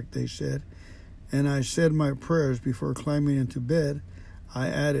dark, they said, and I said my prayers before climbing into bed. I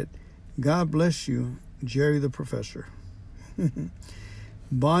added, "God bless you, Jerry the Professor."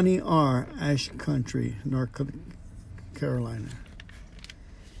 Bonnie R., Ash Country, North Carolina.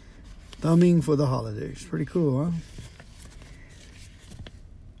 Thumbing for the holidays. Pretty cool, huh?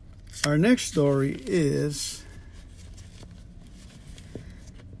 Our next story is,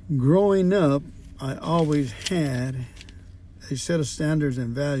 growing up, I always had a set of standards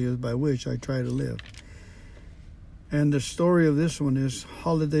and values by which I try to live. And the story of this one is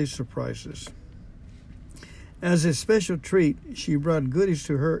holiday surprises. As a special treat, she brought goodies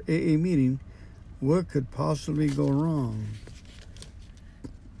to her AA meeting. What could possibly go wrong?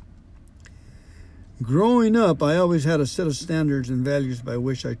 Growing up, I always had a set of standards and values by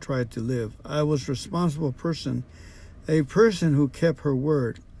which I tried to live. I was a responsible person, a person who kept her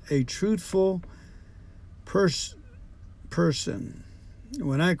word. a truthful person.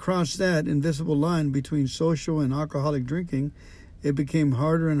 When I crossed that invisible line between social and alcoholic drinking, it became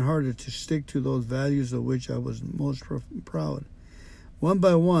harder and harder to stick to those values of which I was most proud. One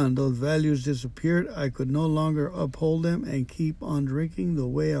by one, those values disappeared. I could no longer uphold them and keep on drinking the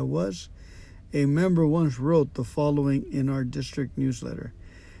way I was. A member once wrote the following in our district newsletter: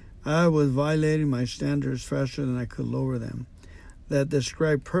 I was violating my standards faster than I could lower them. That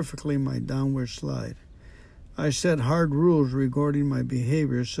described perfectly my downward slide. I set hard rules regarding my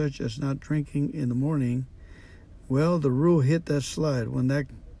behavior, such as not drinking in the morning. Well, the rule hit that slide. When that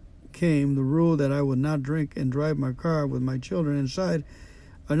came, the rule that I would not drink and drive my car with my children inside,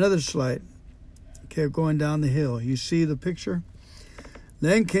 another slide kept going down the hill. You see the picture?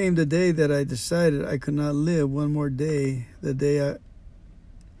 Then came the day that I decided I could not live one more day the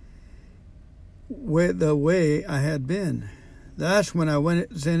way I had been. That's when I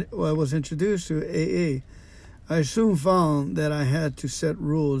was introduced to AA. I soon found that I had to set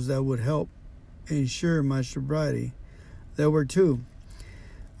rules that would help ensure my sobriety. There were two.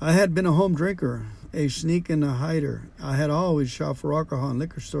 I had been a home drinker, a sneak and a hider. I had always shopped for alcohol in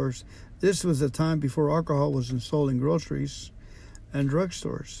liquor stores. This was the time before alcohol was sold in groceries and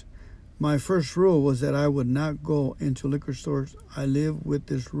drugstores. My first rule was that I would not go into liquor stores. I live with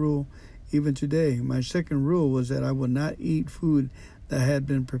this rule even today. My second rule was that I would not eat food that had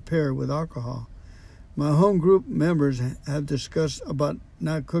been prepared with alcohol. My home group members have discussed about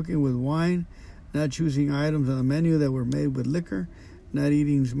not cooking with wine, not choosing items on the menu that were made with liquor, not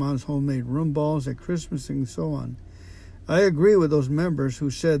eating mom's homemade rum balls at Christmas, and so on. I agree with those members who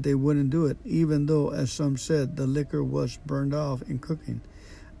said they wouldn't do it, even though, as some said, the liquor was burned off in cooking.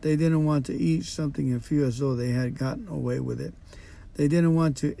 They didn't want to eat something and feel as though they had gotten away with it. They didn't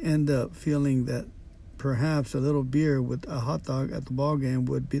want to end up feeling that perhaps a little beer with a hot dog at the ball game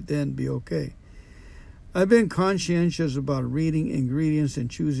would then be okay. I've been conscientious about reading ingredients and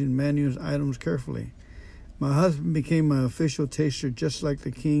choosing menus items carefully. My husband became my official taster, just like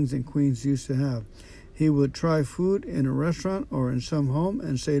the kings and queens used to have. He would try food in a restaurant or in some home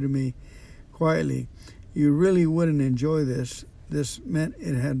and say to me quietly, "You really wouldn't enjoy this. This meant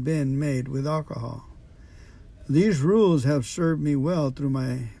it had been made with alcohol." These rules have served me well through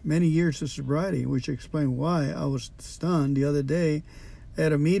my many years of sobriety, which explain why I was stunned the other day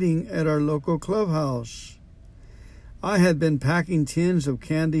at a meeting at our local clubhouse. I had been packing tins of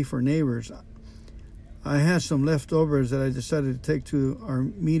candy for neighbors. I had some leftovers that I decided to take to our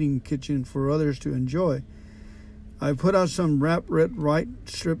meeting kitchen for others to enjoy. I put out some wrapped red white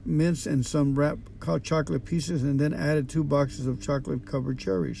strip mints and some wrapped chocolate pieces, and then added 2 boxes of chocolate-covered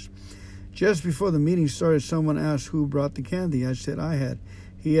cherries. Just before the meeting started, someone asked who brought the candy. I said I had.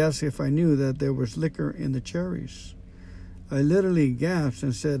 He asked if I knew that there was liquor in the cherries. I literally gasped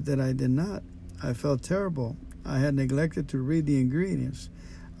and said that I did not. I felt terrible. I had neglected to read the ingredients.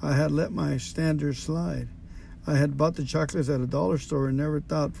 I had let my standards slide. I had bought the chocolates at a dollar store and never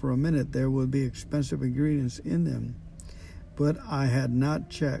thought for a minute there would be expensive ingredients in them. But I had not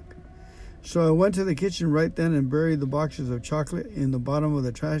checked. So I went to the kitchen right then and buried the boxes of chocolate in the bottom of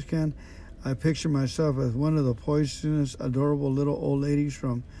the trash can. I pictured myself as one of the poisonous, adorable little old ladies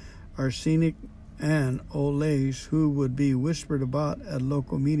from Arsenic and Old Lace who would be whispered about at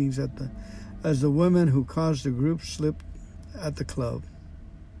local meetings as the women who caused the group slip at the club.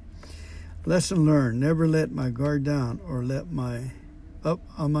 Lesson learned: never let my guard down or let my up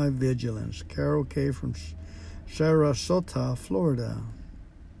on my vigilance. Carol K. from Sarasota, Florida.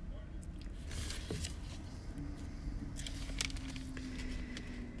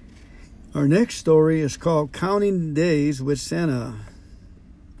 Our next story is called Counting Days with Santa.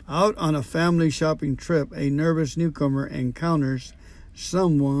 Out on a family shopping trip, a nervous newcomer encounters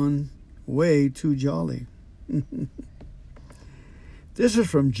someone way too jolly. This is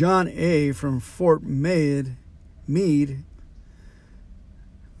from John A. from Fort Meade, Minnesota?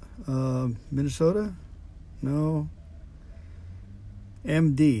 No.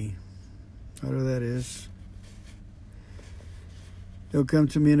 MD. I don't know who that is. They'll come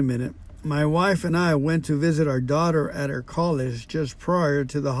to me in a minute. My wife and I went to visit our daughter at her college just prior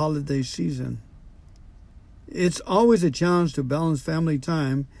to the holiday season. It's always a challenge to balance family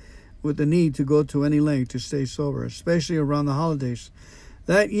time with the need to go to any length to stay sober, especially around the holidays.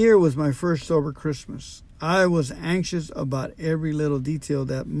 That year was my first sober Christmas. I was anxious about every little detail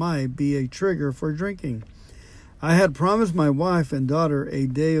that might be a trigger for drinking. I had promised my wife and daughter a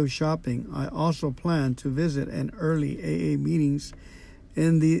day of shopping. I also planned to visit an early AA meetings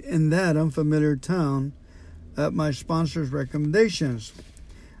in that unfamiliar town at my sponsor's recommendations.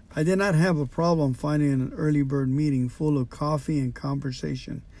 I did not have a problem finding an early bird meeting full of coffee and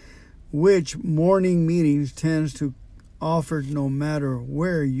conversation. which morning meetings tends to offer no matter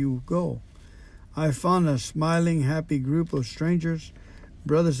where you go. I found a smiling, happy group of strangers,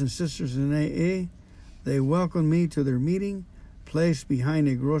 brothers and sisters in AA. They welcomed me to their meeting, placed behind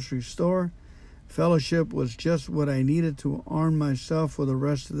a grocery store. Fellowship was just what I needed to arm myself for the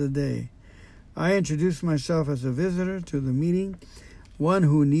rest of the day. I introduced myself as a visitor to the meeting, one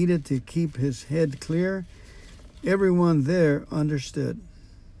who needed to keep his head clear. Everyone there understood.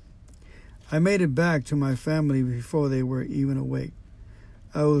 I made it back to my family before they were even awake.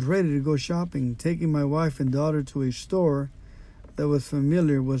 I was ready to go shopping. Taking my wife and daughter to a store that was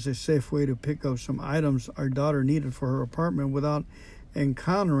familiar was a safe way to pick up some items our daughter needed for her apartment without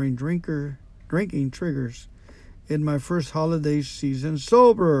encountering drinking triggers in my first holiday season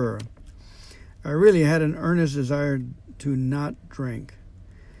sober. I really had an earnest desire to not drink.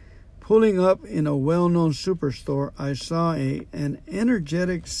 Pulling up in a well-known superstore, I saw an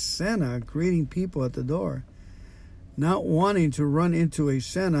energetic Santa greeting people at the door. Not wanting to run into a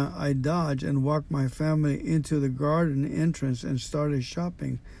Santa, I dodged and walked my family into the garden entrance and started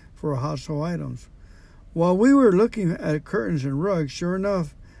shopping for household items. While we were looking at curtains and rugs, sure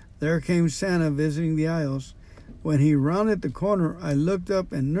enough, there came Santa visiting the aisles. When he rounded the corner, I looked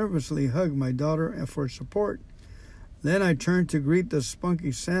up and nervously hugged my daughter for support. Then I turned to greet the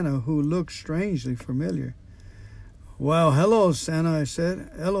spunky Santa, who looked strangely familiar. "Well, hello, Santa," I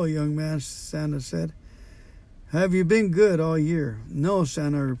said. "Hello, young man," Santa said. "Have you been good all year?" "No,"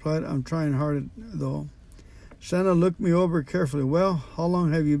 Santa replied. "I'm trying hard, though." Santa looked me over carefully. "Well, how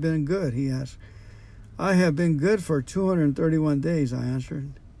long have you been good?" he asked. "I have been good for 231 days, I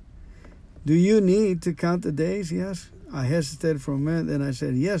answered. "Do you need to count the days?" he asked. I hesitated for a minute, then I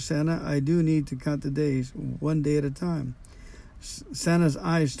said, "Yes, Santa, I do need to count the days, one day at a time." Santa's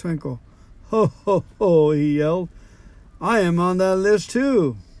eyes twinkled. "Ho, ho, ho," he yelled. "I am on that list,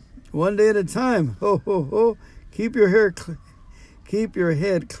 too. One day at a time. Ho, ho, ho. Keep your head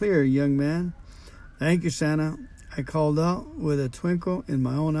clear, young man." "Thank you, Santa," I called out with a twinkle in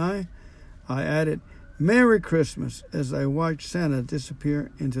my own eye. I added, "Merry Christmas," as I watched Santa disappear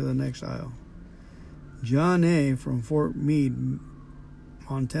into the next aisle. John A. from Fort Meade,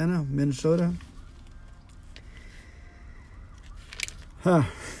 Montana, Minnesota.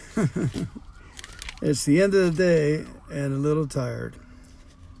 It's the end of the day and a little tired.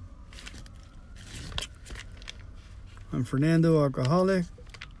 I'm Fernando, alcoholic.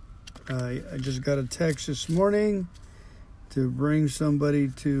 I just got a text this morning to bring somebody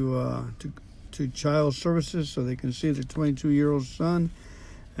to child services so they can see their 22-year-old son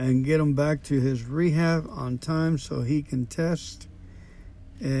and get him back to his rehab on time so he can test.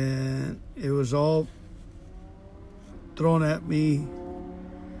 And it was all thrown at me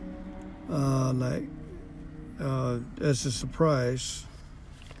as a surprise.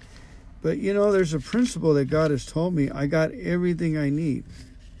 But there's a principle that God has told me. I got everything I need.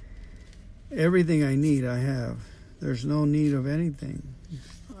 Everything I need, I have. There's no need of anything.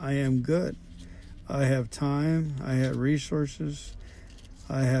 I am good. I have time. I have resources.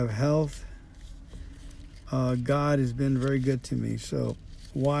 I have health. God has been very good to me. So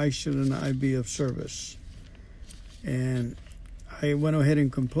why shouldn't I be of service? And I went ahead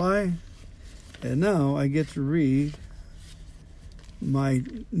and comply. And now I get to read my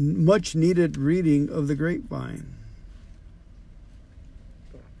much needed reading of the grapevine.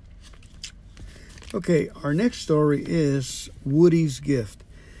 Okay, our next story is Woody's Gift.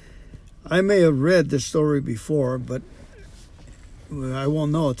 I may have read this story before, but I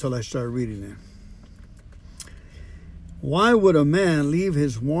won't know until I start reading it. Why would a man leave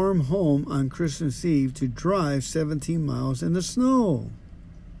his warm home on Christmas Eve to drive 17 miles in the snow?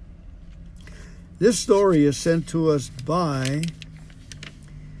 This story is sent to us by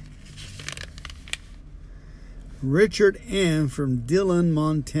Richard N. from Dillon,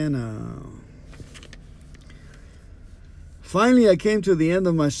 Montana. Finally, I came to the end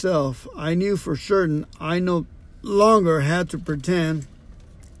of myself. I knew for certain I no longer had to pretend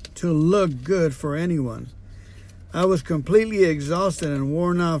to look good for anyone. I was completely exhausted and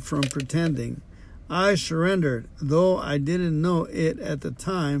worn out from pretending. I surrendered, though I didn't know it at the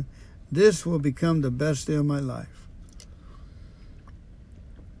time. This will become the best day of my life.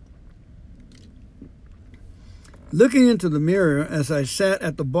 Looking into the mirror as I sat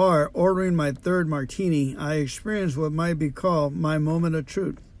at the bar ordering my third martini, I experienced what might be called my moment of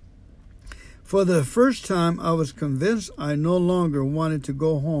truth. For the first time, I was convinced I no longer wanted to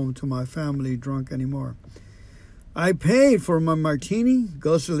go home to my family drunk anymore. I paid for my martini,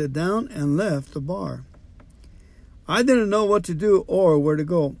 guzzled it down, and left the bar. I didn't know what to do or where to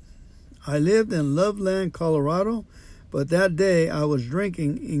go. I lived in Loveland, Colorado, But that day I was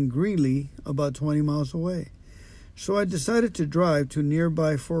drinking in Greeley, about 20 miles away. So I decided to drive to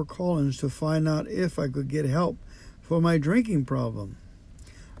nearby Fort Collins to find out if I could get help for my drinking problem.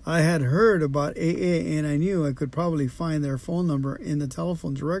 I had heard about AA and I knew I could probably find their phone number in the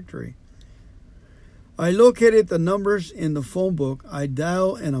telephone directory. I located the numbers in the phone book. I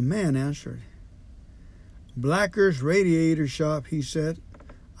dialed and a man answered. "Blacker's Radiator Shop," he said.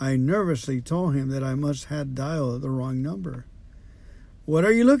 I nervously told him that I must have dialed the wrong number. "What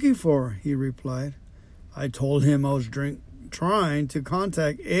are you looking for?" he replied. I told him I was trying to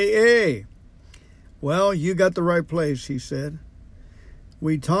contact AA. "Well, you got the right place," he said.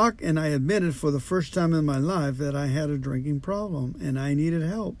 We talked and I admitted for the first time in my life that I had a drinking problem and I needed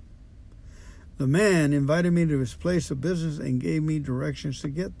help. The man invited me to his place of business and gave me directions to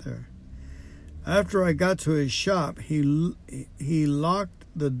get there. After I got to his shop, he locked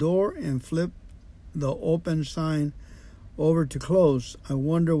the door and flipped the open sign over to close. I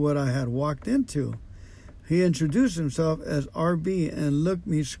wonder what I had walked into. He introduced himself as RB and looked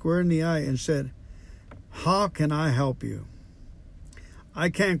me square in the eye and said, "How can I help you?" "I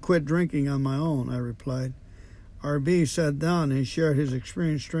can't quit drinking on my own," I replied. RB sat down and shared his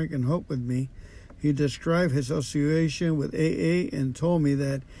experience, strength, and hope with me. He described his association with AA and told me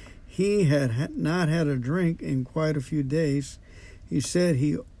that he had not had a drink in quite a few days. He said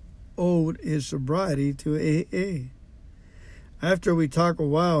he owed his sobriety to AA. After we talked a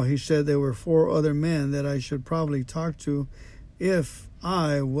while, he said there were 4 other men that I should probably talk to if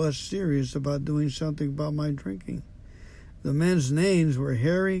I was serious about doing something about my drinking. The men's names were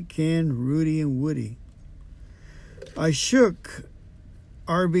Harry, Ken, Rudy, and Woody. I shook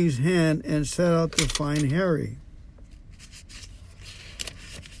RB's hand and set out to find Harry.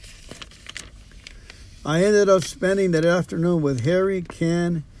 I ended up spending that afternoon with Harry,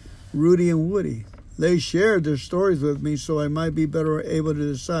 Ken, Rudy, and Woody. They shared their stories with me so I might be better able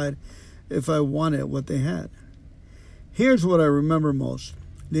to decide if I wanted what they had. Here's what I remember most.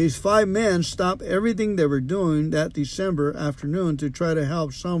 These 5 men stopped everything they were doing that December afternoon to try to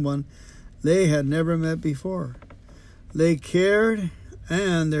help someone they had never met before. They cared,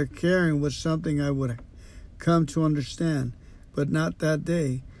 and their caring was something I would come to understand, but not that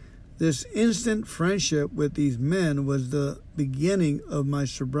day. This instant friendship with these men was the beginning of my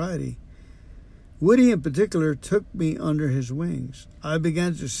sobriety. Woody in particular took me under his wings. I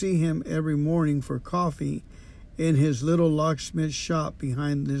began to see him every morning for coffee in his little locksmith shop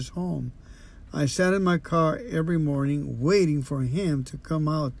behind his home. I sat in my car every morning waiting for him to come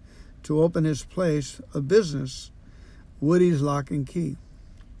out to open his place of business, Woody's Lock and Key.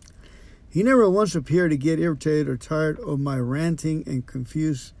 He never once appeared to get irritated or tired of my ranting and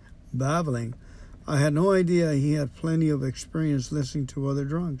confused babbling. I had no idea he had plenty of experience listening to other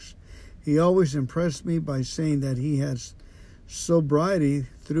drunks. He always impressed me by saying that he had sobriety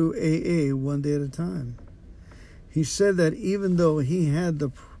through AA one day at a time. He said that even though he had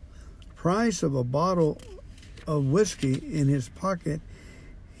the price of a bottle of whiskey in his pocket,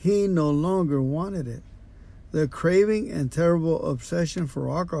 he no longer wanted it. The craving and terrible obsession for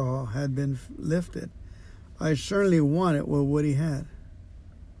alcohol had been lifted. I certainly wanted what Woody had.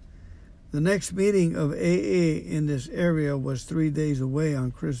 The next meeting of AA in this area was 3 days away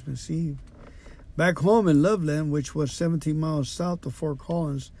on Christmas Eve. Back home in Loveland, which was 17 miles south of Fort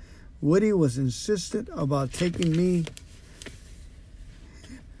Collins, Woody was insistent about taking me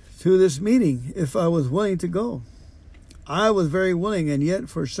to this meeting if I was willing to go. I was very willing, and yet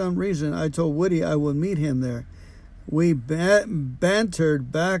for some reason I told Woody I would meet him there. We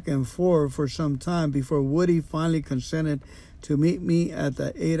bantered back and forth for some time before Woody finally consented to meet me at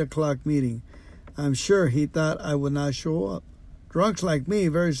the 8 o'clock meeting. I'm sure he thought I would not show up. Drunks like me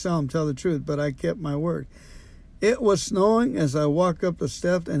very seldom tell the truth, but I kept my word. It was snowing as I walked up the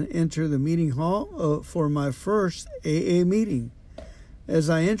steps and entered the meeting hall for my first AA meeting. As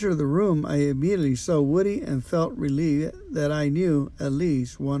I entered the room, I immediately saw Woody and felt relieved that I knew at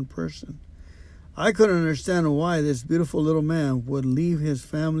least one person. I couldn't understand why this beautiful little man would leave his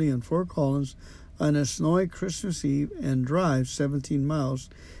family in Fort Collins on a snowy Christmas Eve and drive 17 miles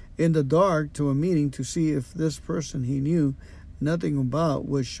in the dark to a meeting to see if this person he knew nothing about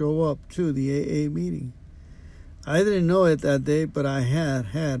would show up to the AA meeting. I didn't know it that day, but I had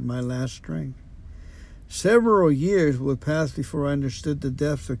had my last drink. Several years would pass before I understood the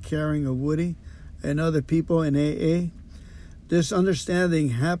depths of caring of Woody and other people in AA. This understanding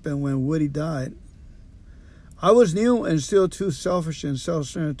happened when Woody died. I was new and still too selfish and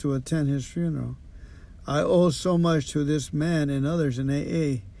self-centered to attend his funeral. I owed so much to this man and others in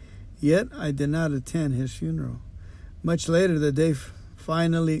AA, yet I did not attend his funeral. Much later, the day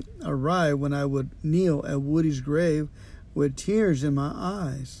finally arrived when I would kneel at Woody's grave with tears in my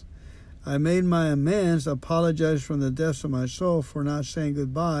eyes. I made my amends, apologized from the depths of my soul for not saying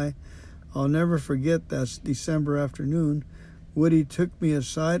goodbye. I'll never forget that December afternoon. Woody took me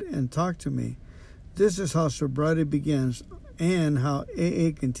aside and talked to me. This is how sobriety begins and how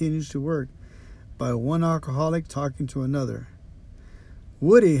AA continues to work, by one alcoholic talking to another.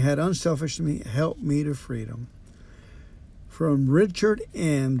 Woody had unselfishly helped me to freedom. From Richard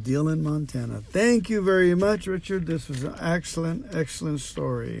M., Dillon, Montana. Thank you very much, Richard. This was an excellent, excellent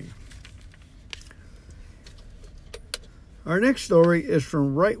story. Our next story is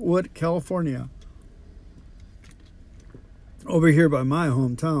from Wrightwood, California. Over here by my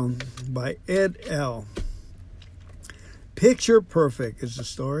hometown, by Ed L. Picture Perfect is the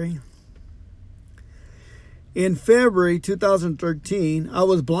story. In February 2013, I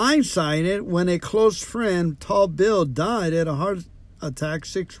was blindsided when a close friend, Tall Bill, died at a heart attack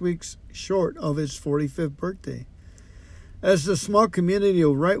 6 weeks short of his 45th birthday. As the small community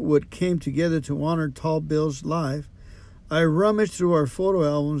of Wrightwood came together to honor Tall Bill's life, I rummaged through our photo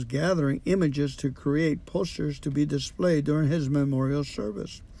albums, gathering images to create posters to be displayed during his memorial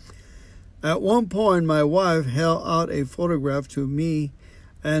service. At one point, my wife held out a photograph to me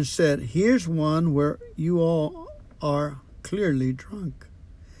and said, "Here's one where you all are clearly drunk."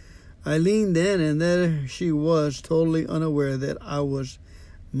 I leaned in, and there she was, totally unaware that I was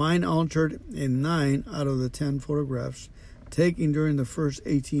mind-altered in 9 out of the 10 photographs taken during the first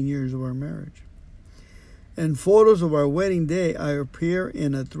 18 years of our marriage. In photos of our wedding day, I appear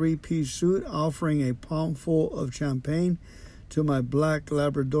in a 3-piece suit offering a palmful of champagne to my black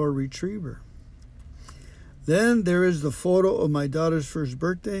Labrador retriever. Then there is the photo of my daughter's first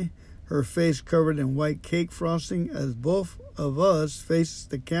birthday, her face covered in white cake frosting as both of us face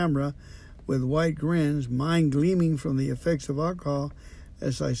the camera with white grins, mine gleaming from the effects of alcohol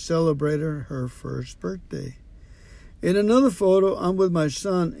as I celebrated her first birthday. In another photo, I'm with my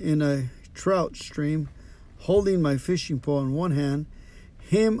son in a trout stream, holding my fishing pole in one hand,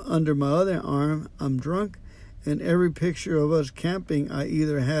 him under my other arm. I'm drunk. In every picture of us camping, I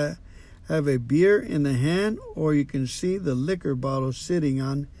either have a beer in the hand, or you can see the liquor bottle sitting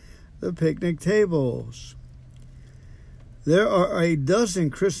on the picnic tables. There are a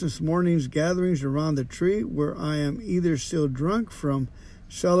dozen Christmas mornings gatherings around the tree where I am either still drunk from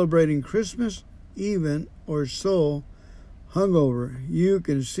celebrating Christmas, even, or so hungover. You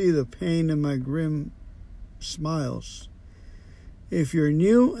can see the pain in my grim smiles. If you're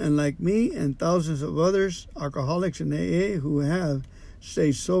new and like me and thousands of others, alcoholics in AA who have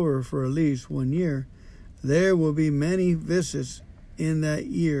stayed sober for at least 1 year, there will be many visits in that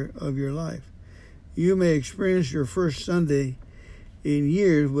year of your life. You may experience your first Sunday in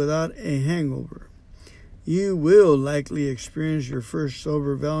years without a hangover. You will likely experience your first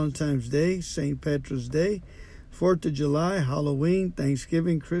sober Valentine's Day, St. Patrick's Day, 4th of July, Halloween,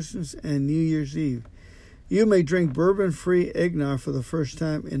 Thanksgiving, Christmas, and New Year's Eve. You may drink bourbon-free eggnog for the first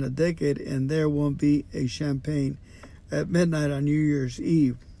time in a decade, and there won't be a champagne at midnight on New Year's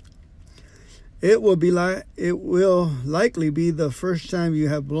Eve. It will likely be the first time you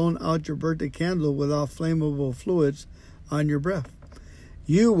have blown out your birthday candle without flammable fluids on your breath.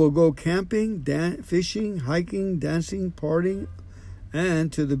 You will go camping, fishing, hiking, dancing, partying,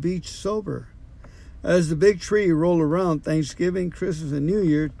 and to the beach sober. As the big tree roll around Thanksgiving, Christmas, and New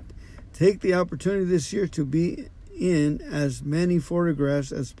Year, take the opportunity this year to be in as many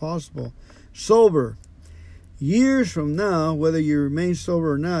photographs as possible. Sober. Years from now, whether you remain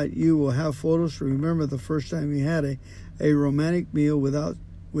sober or not, you will have photos to remember the first time you had a romantic meal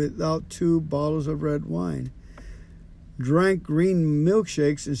without 2 bottles of red wine, drank green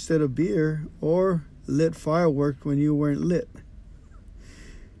milkshakes instead of beer, or lit fireworks when you weren't lit.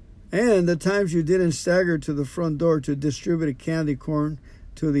 And the times you didn't stagger to the front door to distribute a candy corn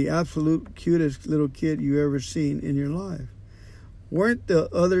to the absolute cutest little kid you ever seen in your life. Weren't the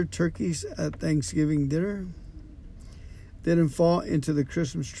other turkeys at Thanksgiving dinner? Didn't fall into the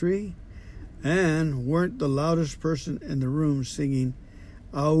Christmas tree? And weren't the loudest person in the room singing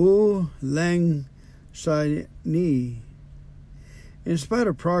Auld Lang Syne? In spite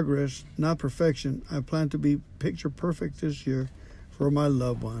of progress, not perfection, I plan to be picture perfect this year for my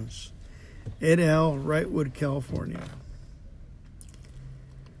loved ones. Ed L., Wrightwood, California.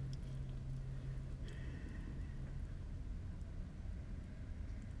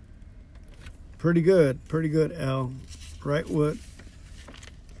 Pretty good, Al. Wrightwood.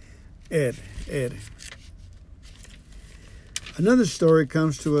 Ed. Another story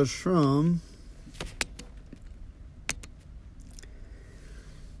comes to us from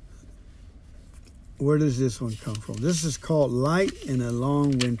where does this one come from? This is called Light in a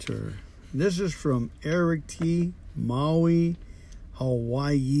Long Winter. This is from Eric T., Maui,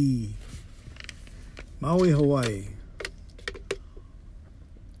 Hawaii. Maui, Hawaii.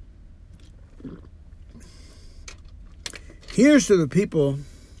 Here's to the people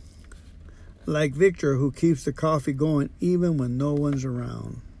like Victor who keeps the coffee going even when no one's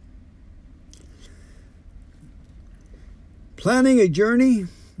around. Planning a journey?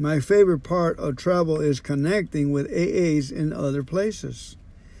 My favorite part of travel is connecting with AAs in other places.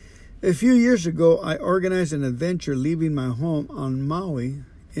 A few years ago, I organized an adventure leaving my home on Maui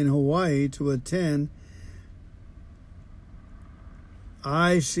in Hawaii to attend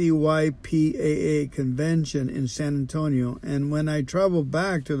ICYPAA convention in San Antonio, and when I traveled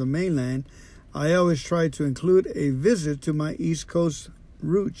back to the mainland, I always try to include a visit to my East Coast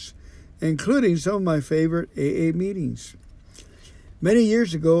roots, including some of my favorite AA meetings. Many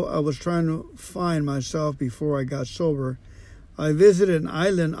years ago, I was trying to find myself before I got sober. I visited an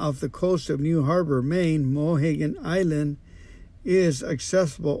island off the coast of New Harbor, Maine. Mohegan Island is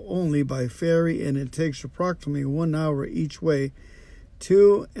accessible only by ferry, and it takes approximately 1 hour each way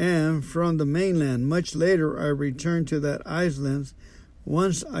to and from the mainland. Much later, I returned to that island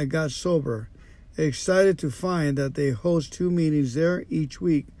once I got sober, excited to find that they host 2 meetings there each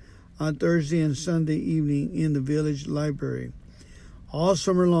week on Thursday and Sunday evening in the village library. All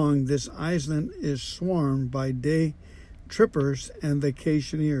summer long, this island is swarmed by day trippers and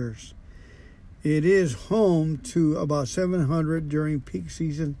vacationers. It is home to about 700 during peak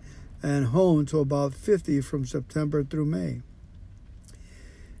season and home to about 50 from September through May.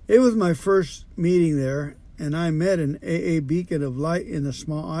 It was my first meeting there, and I met an AA beacon of light in a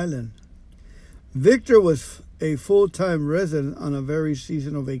small island. Victor was a full-time resident on a very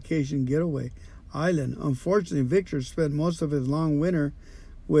seasonal vacation getaway island. Unfortunately, Victor spent most of his long winter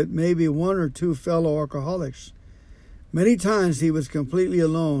with maybe 1 or 2 fellow alcoholics. Many times he was completely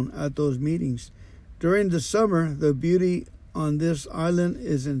alone at those meetings. During the summer, the beauty on this island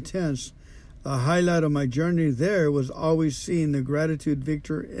is intense. The highlight of my journey there was always seeing the gratitude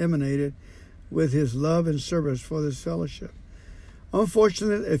Victor emanated with his love and service for this fellowship.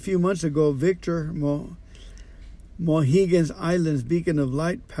 Unfortunately, a few months ago, Victor Mohegan Island's beacon of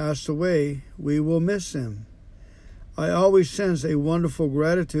light passed away. We will miss him. I always sense a wonderful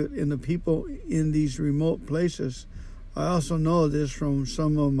gratitude in the people in these remote places. I also know this from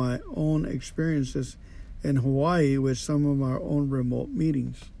some of my own experiences in Hawaii with some of our own remote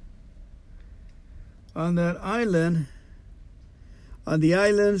meetings. On the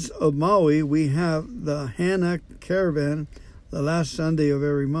islands of Maui, we have the Hana Caravan the last Sunday of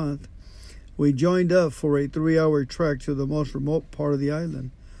every month. We joined up for a 3-hour trek to the most remote part of the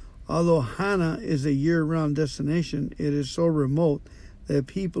island. Although Hana is a year-round destination, it is so remote that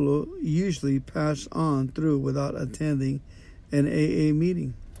people usually pass on through without attending an AA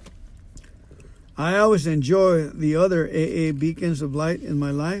meeting. I always enjoy the other AA beacons of light in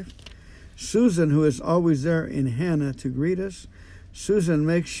my life. Susan, who is always there in Hana to greet us. Susan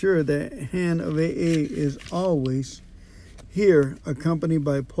makes sure the hand of AA is always here, accompanied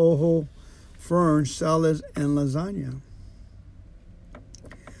by poho, ferns, salads, and lasagna.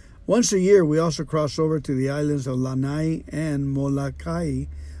 Once a year, we also cross over to the islands of Lanai and Molokai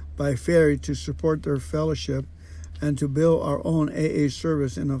by ferry to support their fellowship and to build our own AA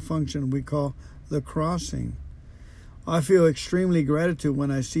service in a function we call the Crossing. I feel extremely gratitude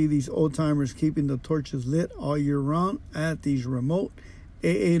when I see these old-timers keeping the torches lit all year round at these remote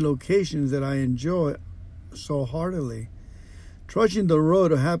AA locations that I enjoy so heartily. Trudging the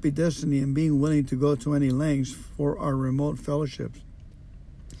road of happy destiny and being willing to go to any lengths for our remote fellowships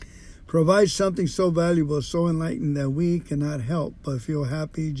provides something so valuable, so enlightened that we cannot help but feel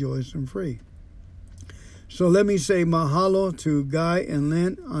happy, joyous, and free. So let me say mahalo to Guy and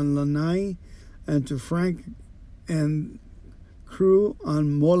Lynn on Lanai and to Frank and crew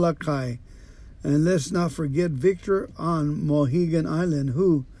on Molokai. And let's not forget Victor on Mohegan Island,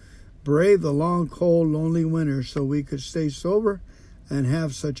 who braved the long, cold, lonely winter so we could stay sober and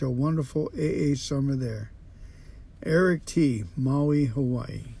have such a wonderful AA summer there. Eric T., Maui,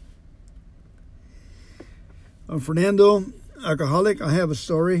 Hawaii. Fernando, alcoholic, I have a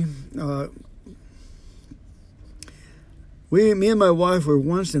story. Me and my wife were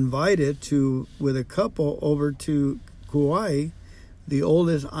once invited with a couple over to Kauai, the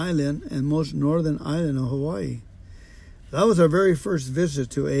oldest island and most northern island of Hawaii. That was our very first visit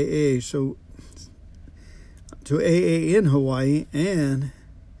to AA, to AA in Hawaii, and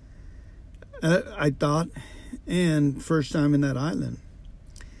I thought, and first time in that island.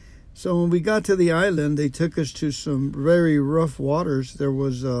 So when we got to the island, they took us to some very rough waters. There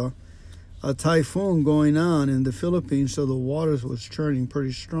was a typhoon going on in the Philippines, so the water was churning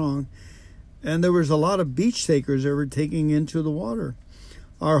pretty strong. And there was a lot of beach takers that were taking into the water.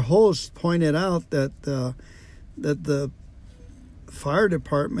 Our host pointed out that that the fire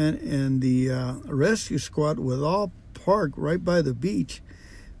department and the rescue squad was all parked right by the beach,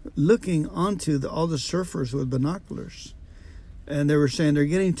 looking onto all the surfers with binoculars. And they were saying they're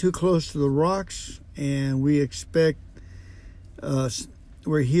getting too close to the rocks, and we expect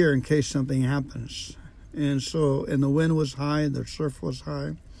we're here in case something happens. And the wind was high, the surf was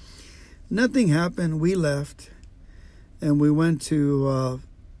high. Nothing happened. We left, and we went to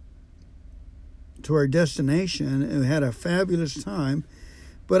our destination and had a fabulous time.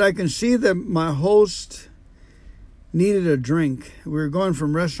 But I can see that my host needed a drink. We were going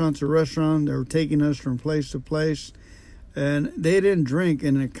from restaurant to restaurant. They were taking us from place to place, and they didn't drink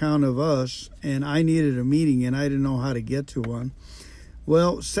in account of us, and I needed a meeting, and I didn't know how to get to one.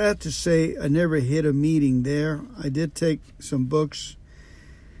 Well, sad to say, I never hit a meeting there. I did take some books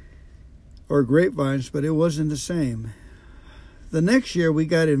or grapevines, but it wasn't the same. The next year, we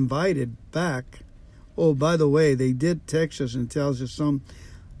got invited back. Oh, by the way, they did text us and tell us that some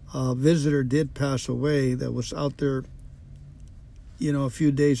visitor did pass away that was out there, a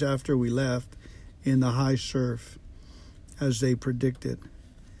few days after we left in the high surf, as they predicted.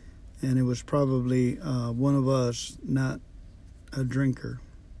 And it was probably one of us, not a drinker.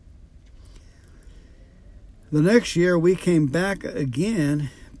 The next year we came back again,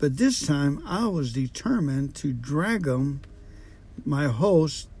 but this time I was determined to drag my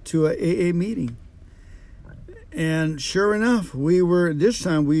host, to a AA meeting. And sure enough, we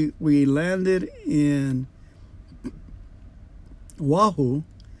landed in Oahu.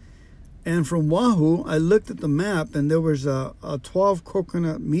 And from Oahu, I looked at the map, and there was a 12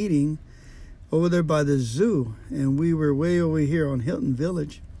 coconut meeting over there by the zoo, and we were way over here on Hilton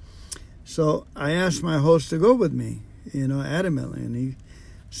Village. So I asked my host to go with me, adamantly. And he,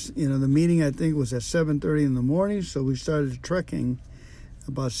 the meeting I think was at 7:30 in the morning, so we started trekking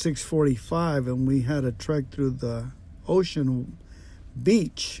about 6:45, and we had a trek through the ocean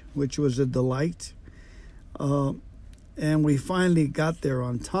beach, which was a delight. And we finally got there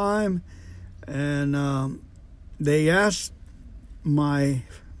on time, and they asked my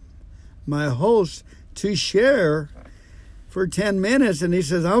host to share for 10 minutes, and he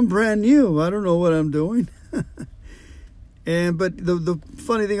says, I'm brand new, I don't know what I'm doing. But the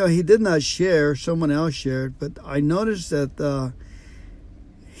funny thing, he did not share, someone else shared, but I noticed that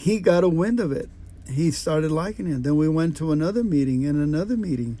he got a wind of it. He started liking it. Then we went to another meeting and another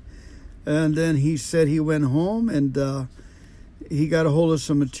meeting. And then he said he went home, and he got a hold of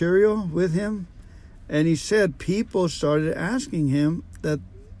some material with him. And he said people started asking him that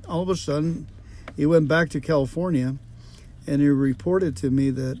all of a sudden he went back to California, and he reported to me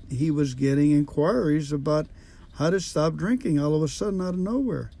that he was getting inquiries about how to stop drinking all of a sudden out of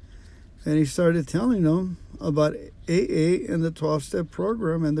nowhere. And he started telling them about AA and the 12-step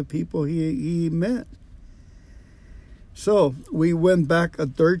program and the people he met. So we went back a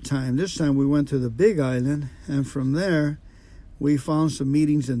third time. This time we went to the Big Island, and from there we found some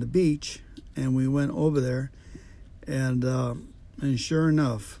meetings in the beach, and we went over there, and sure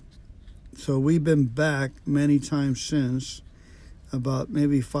enough, so we've been back many times since, about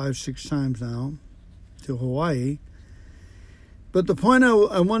maybe 5-6 times now, to Hawaii. But the point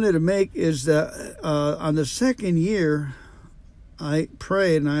I wanted to make is that on the second year, I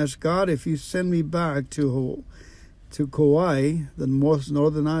prayed and I asked God, if you send me back to Kauai, the most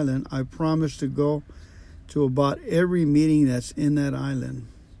northern island, I promise to go to about every meeting that's in that island.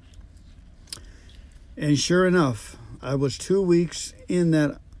 And sure enough, I was 2 weeks in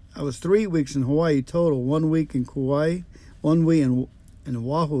that. I was 3 weeks in Hawaii total. 1 week in Kauai, 1 week in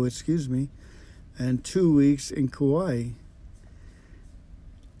Oahu, and 2 weeks in Kauai.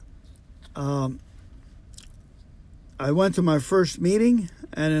 I went to my first meeting,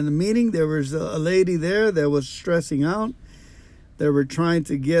 and in the meeting there was a lady there that was stressing out. They were trying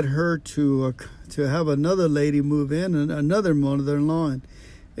to get her to have another lady move in, and another mother-in-law,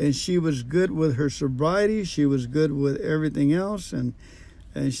 and she was good with her sobriety. She was good with everything else, and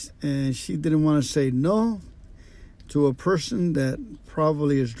she didn't want to say no to a person that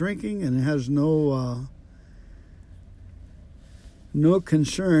probably is drinking and has no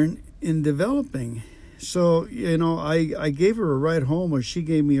concern in developing. So, I gave her a ride home, or she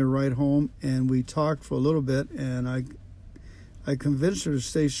gave me a ride home, and we talked for a little bit, and I convinced her to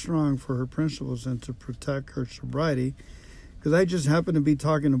stay strong for her principles and to protect her sobriety, because I just happened to be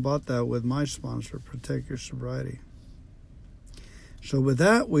talking about that with my sponsor, Protect Your Sobriety. So with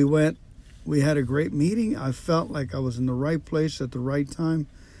that, we had a great meeting. I felt like I was in the right place at the right time.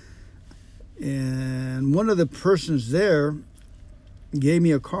 And one of the persons there gave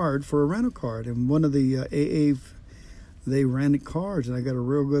me a card for a rental card. And one of the AA, they rented cars, and I got a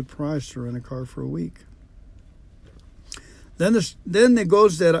real good price to rent a car for a week. Then it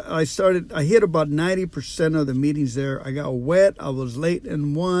goes that I hit about 90% of the meetings there. I got wet. I was late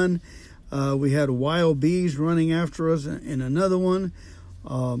in one. We had wild bees running after us in another one.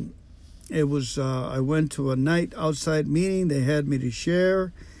 I went to a night outside meeting. They had me to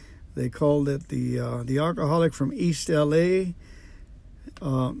share. They called it the alcoholic from East LA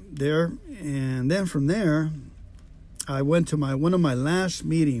there. And then from there, I went to one of my last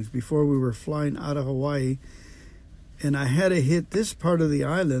meetings before we were flying out of Hawaii. And I had to hit this part of the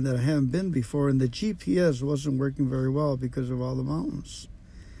island that I haven't been before, and the GPS wasn't working very well because of all the mountains.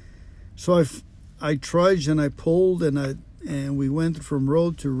 So I trudged and I pulled and we went from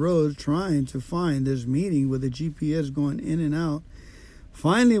road to road trying to find this meeting with the GPS going in and out.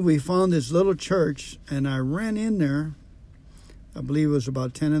 Finally, we found this little church, and I ran in there. I believe it was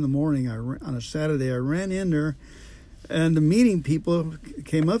about 10 in the morning on a Saturday. I ran in there, and the meeting people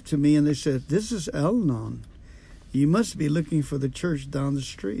came up to me and they said, "This is Al-Anon. You must be looking for the church down the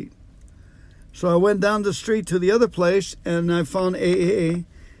street." So I went down the street to the other place, and I found AA,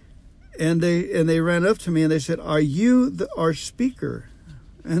 and they ran up to me and they said, "Are you our speaker?"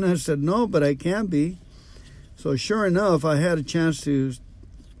 And I said, "No, but I can be." So sure enough, I had a chance to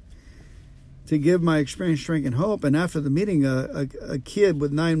give my experience, strength, and hope. And after the meeting, a kid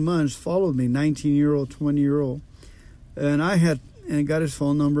with 9 months followed me, 19-year-old, 20-year-old, and got his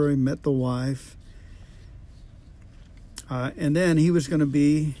phone number and met the wife. And then he was going to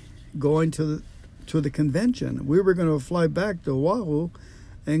be going to the convention. We were going to fly back to Oahu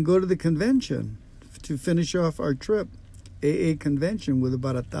and go to the convention to finish off our trip, AA convention with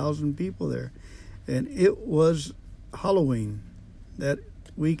about 1,000 people there. And it was Halloween that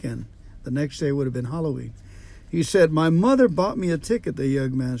weekend. The next day would have been Halloween. He said, "My mother bought me a ticket," the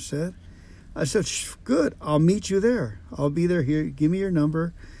young man said. I said, "Good, I'll meet you there. I'll be there here. Give me your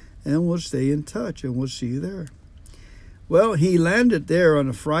number, and we'll stay in touch, and we'll see you there." Well, he landed there on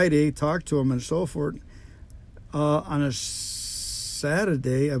a Friday, talked to him and so forth. On a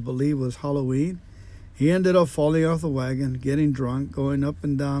Saturday, I believe was Halloween, he ended up falling off the wagon, getting drunk, going up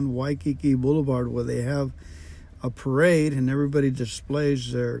and down Waikiki Boulevard where they have a parade and everybody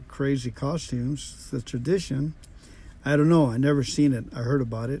displays their crazy costumes. It's the tradition. I don't know. I never seen it. I heard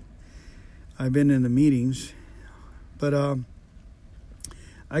about it. I've been in the meetings. But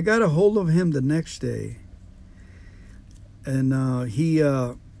I got a hold of him the next day. And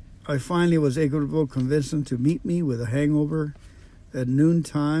I finally was able to convince him to meet me with a hangover at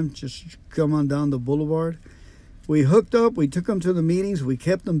noontime. Just come on down the boulevard. We hooked up. We took him to the meetings. We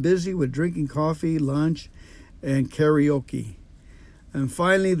kept him busy with drinking coffee, lunch, and karaoke. And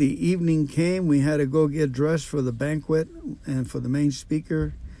finally, the evening came. We had to go get dressed for the banquet and for the main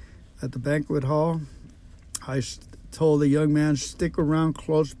speaker at the banquet hall. I told the young man, stick around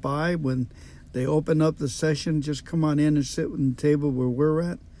close by when they open up the session. Just come on in and sit at the table where we're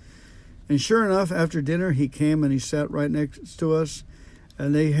at. And sure enough, after dinner, he came and he sat right next to us,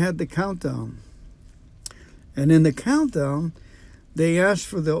 and they had the countdown. And in the countdown, they asked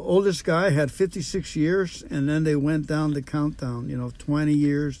for the oldest guy, had 56 years, and then they went down the countdown, 20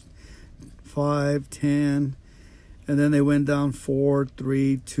 years, 5, 10, and then they went down 4,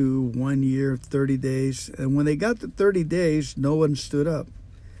 3, 2, 1 year, 30 days. And when they got to 30 days, no one stood up.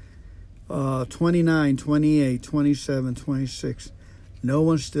 29, 28, 27, 26. No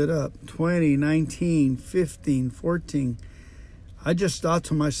one stood up. 20, 19, 15, 14. I just thought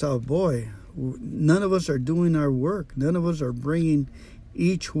to myself, boy, none of us are doing our work. None of us are bringing,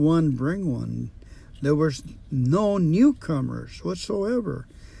 each one bring one. There was no newcomers whatsoever.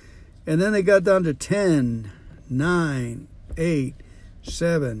 And then they got down to 10, 9, 8,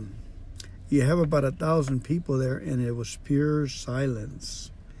 7. You have about 1,000 people there, and it was pure silence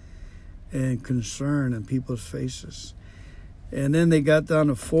and concern in people's faces. And then they got down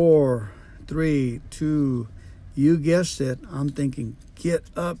to 4, 3, 2. You guessed it. I'm thinking, get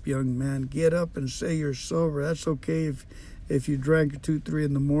up, young man. Get up and say you're sober. That's okay if you drank at 2, 3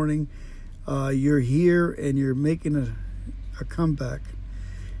 in the morning. You're here and you're making a comeback.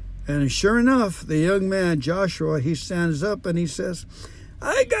 And sure enough, the young man, Joshua, he stands up and he says,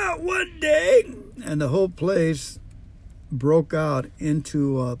 "I got one day." And the whole place broke out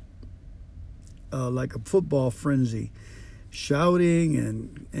into like a football frenzy.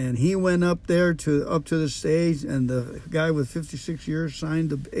 Shouting, and he went up there to the stage, and the guy with 56 years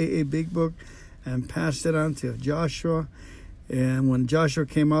signed the AA Big Book and passed it on to Joshua. And when Joshua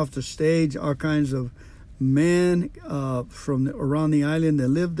came off the stage, all kinds of man from around the island that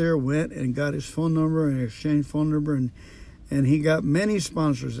lived there went and got his phone number and exchanged phone number, and he got many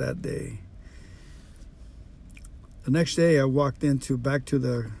sponsors that day. The next day I walked in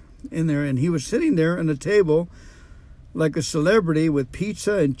there, and he was sitting there at a table like a celebrity with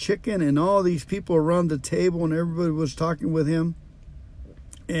pizza and chicken and all these people around the table, and everybody was talking with him.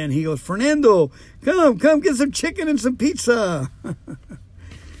 And he goes, "Fernando, come get some chicken and some pizza."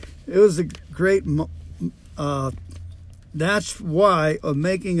 It was a great, that's why of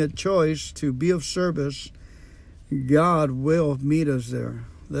making a choice to be of service, God will meet us there.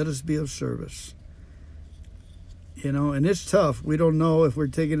 Let us be of service. And it's tough. We don't know if we're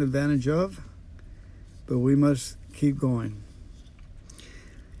taken advantage of, but we must keep going.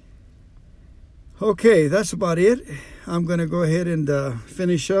 Okay, that's about it. I'm going to go ahead and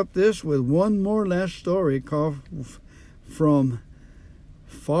finish up this with one more last story called from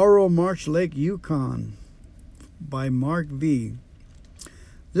Faro Marsh Lake, Yukon by Mark V.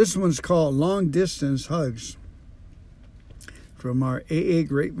 This one's called Long Distance Hugs from our AA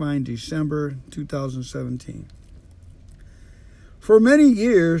Grapevine, December 2017. For many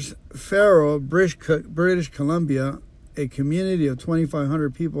years, Faro, British Columbia, a community of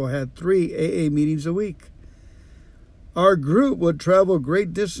 2,500 people, had 3 AA meetings a week. Our group would travel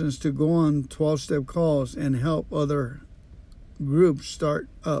great distance to go on 12-step calls and help other groups start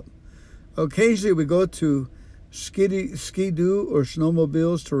up. Occasionally, we go to ski-doo or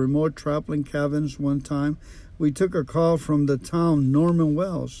snowmobiles to remote traveling cabins. One time, we took a call from the town Norman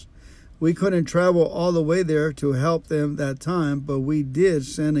Wells. We couldn't travel all the way there to help them that time, but we did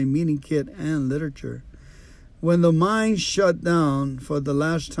send a meeting kit and literature. When the mines shut down for the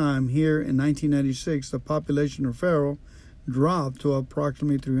last time here in 1996, the population of Faro dropped to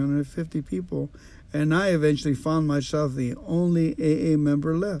approximately 350 people, and I eventually found myself the only AA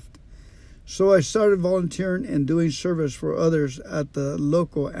member left. So I started volunteering and doing service for others at the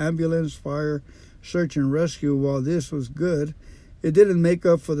local ambulance, fire, search and rescue. While this was good, it didn't make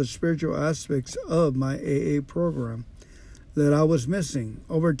up for the spiritual aspects of my AA program that I was missing.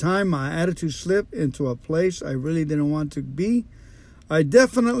 Over time, my attitude slipped into a place I really didn't want to be. I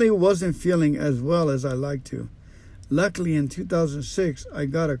definitely wasn't feeling as well as I liked to. Luckily, in 2006, I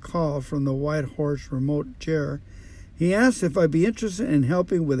got a call from the White Horse remote chair. He asked if I'd be interested in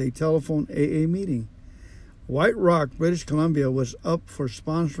helping with a telephone AA meeting. White Rock, British Columbia was up for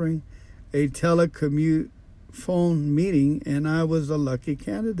sponsoring a telecommute phone meeting, and I was a lucky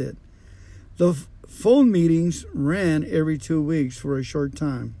candidate. The phone meetings ran every 2 weeks for a short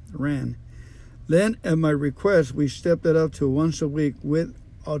time. Then, at my request, we stepped it up to once a week with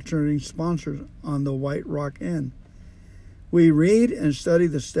alternating sponsors on the White Rock end. We read and study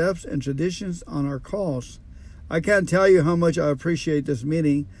the steps and traditions on our calls. I can't tell you how much I appreciate this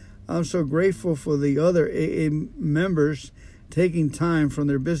meeting. I'm so grateful for the other AA members taking time from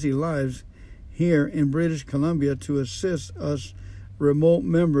their busy lives here in British Columbia to assist us remote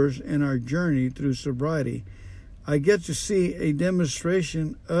members in our journey through sobriety. I get to see a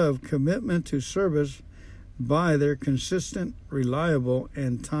demonstration of commitment to service by their consistent, reliable,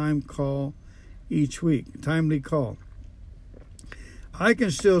 and timely call. I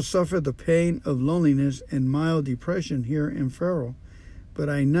can still suffer the pain of loneliness and mild depression here in Faro, but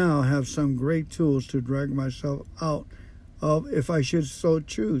I now have some great tools to drag myself out of if I should so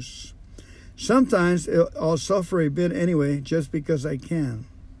choose. Sometimes I'll suffer a bit anyway, just because I can.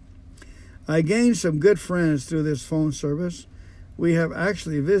 I gained some good friends through this phone service. We have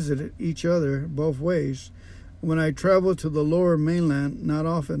actually visited each other both ways. When I travel to the lower mainland, not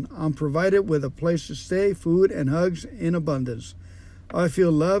often, I'm provided with a place to stay, food, and hugs in abundance. I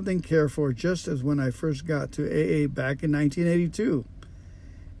feel loved and cared for just as when I first got to AA back in 1982.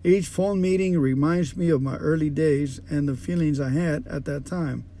 Each phone meeting reminds me of my early days and the feelings I had at that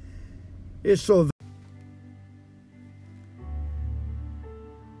time. It's so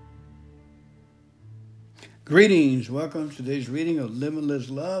Greetings. Welcome to today's reading of Limitless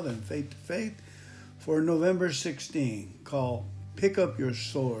Love and Faith to Faith for November 16, called Pick Up Your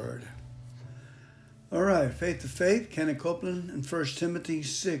Sword. All right, Faith to Faith, Kenneth Copeland in 1 Timothy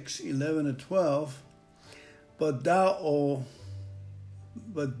 6:11-12. But thou,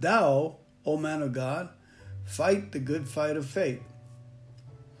 O man of God, fight the good fight of faith.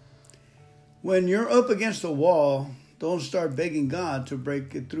 When you're up against a wall, don't start begging God to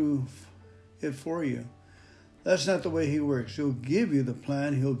break it through it for you. That's not the way He works. He'll give you the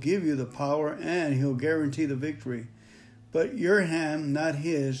plan, He'll give you the power, and He'll guarantee the victory. But your hand, not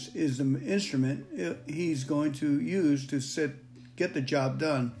His, is the instrument He's going to use to get the job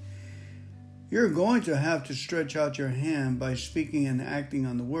done. You're going to have to stretch out your hand by speaking and acting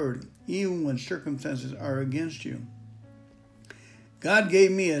on the word. even when circumstances are against you. God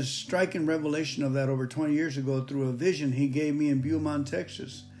gave me a striking revelation of that over 20 years ago through a vision he gave me in Beaumont,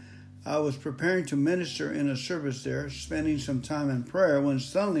 Texas. I was preparing to minister in a service there, spending some time in prayer, when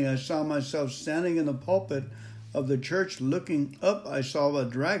suddenly I saw myself standing in the pulpit of the church. Looking up, I saw a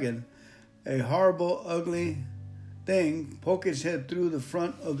dragon, a horrible, ugly thing, poke his head through the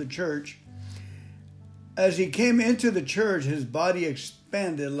front of the church. As he came into the church, his body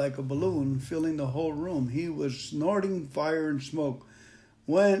expanded like a balloon, filling the whole room. He was snorting fire and smoke.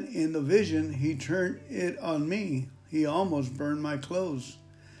 When, in the vision, he turned it on me, he almost burned my clothes.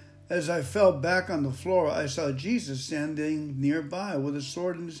 As I fell back on the floor, I saw Jesus standing nearby with a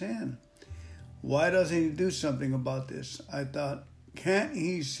sword in his hand. Why doesn't he do something about this? I thought, can't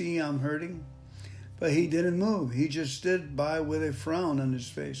he see I'm hurting? But he didn't move. He just stood by with a frown on his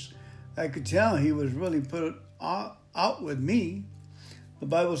face. I could tell he was really put out with me. The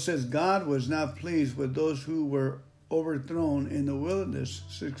Bible says God was not pleased with those who were overthrown in the wilderness,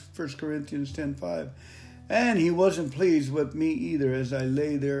 1 Corinthians 10:5. And he wasn't pleased with me either as I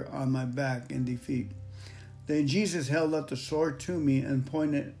lay there on my back in defeat. Then Jesus held up the sword to me and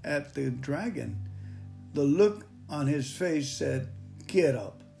pointed at the dragon. The look on his face said, "Get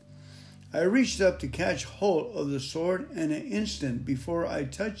up." I reached up to catch hold of the sword, and an instant before I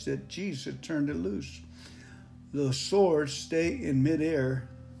touched it, Jesus turned it loose. The sword stayed in midair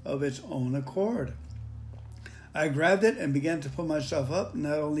of its own accord. I grabbed it and began to pull myself up.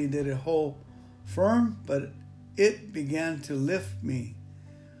 Not only did it hold firm, but it began to lift me.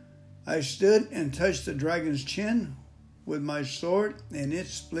 I stood and touched the dragon's chin with my sword, and it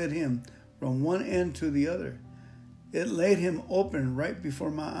split him from one end to the other. It laid him open right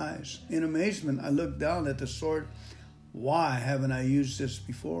before my eyes. In amazement, I looked down at the sword. Why haven't I used this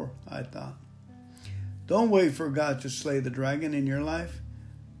before? I thought. Don't wait for God to slay the dragon in your life.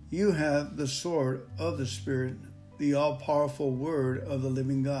 You have the sword of the Spirit, the all-powerful word of the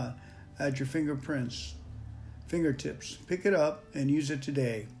living God, at your fingertips. Pick it up and use it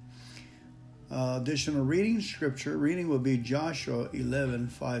today. Additional reading, scripture reading will be Joshua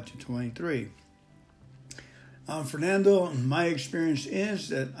 11:5-23. Fernando, my experience is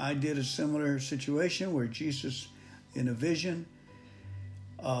that I did a similar situation where Jesus, in a vision,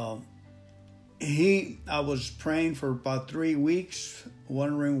 I was praying for about 3 weeks,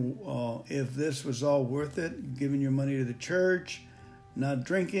 wondering if this was all worth it, giving your money to the church, not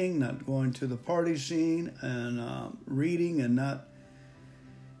drinking, not going to the party scene, and reading and not.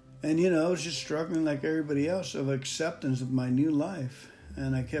 And, I was just struggling like everybody else of acceptance of my new life.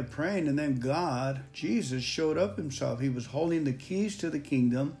 And I kept praying, and then God, Jesus, showed up himself. He was holding the keys to the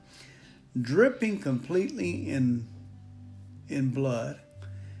kingdom, dripping completely in blood.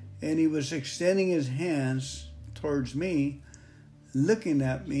 And he was extending his hands towards me, looking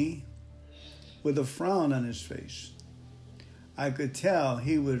at me with a frown on his face. I could tell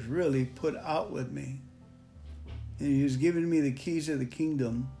he was really put out with me. And he was giving me the keys of the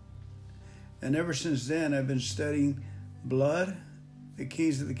kingdom. And ever since then, I've been studying blood, the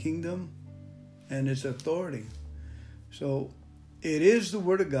keys of the kingdom, and its authority. So it is the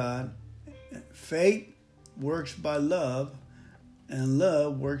Word of God. Faith works by love, and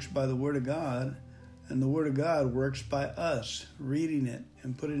love works by the Word of God, and the Word of God works by us reading it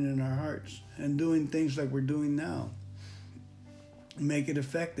and putting it in our hearts and doing things like we're doing now. Make it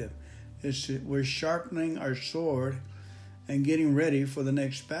effective. We're sharpening our sword and getting ready for the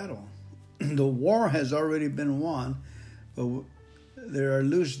next battle. The war has already been won, but there are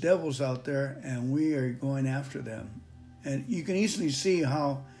loose devils out there, and we are going after them. And you can easily see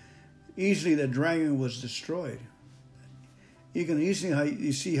how easily the dragon was destroyed. You can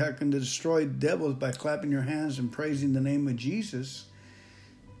easily see how it can destroy devils by clapping your hands and praising the name of Jesus.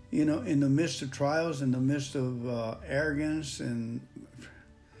 In the midst of trials, in the midst of arrogance,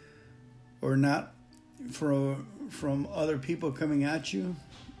 or not from other people coming at you,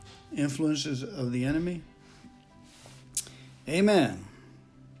 influences of the enemy. Amen.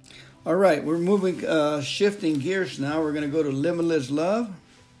 All right, we're moving, shifting gears now. We're going to go to Limitless Love.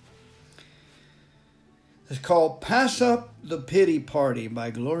 It's called Pass Up the Pity Party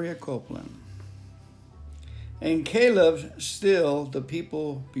by Gloria Copeland. And Caleb stilled the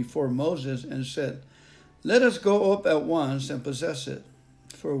people before Moses and said, "Let us go up at once and possess it,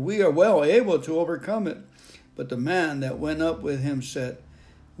 for we are well able to overcome it." But the man that went up with him said,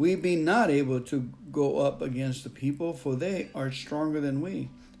 "We be not able to go up against the people, for they are stronger than we."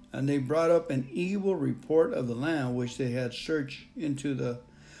 And they brought up an evil report of the land which they had searched unto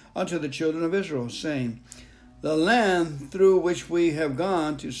the children of Israel, saying, "The land through which we have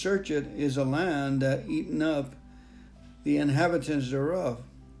gone to search it is a land that eaten up the inhabitants thereof.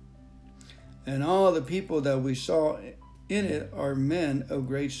 And all the people that we saw in it are men of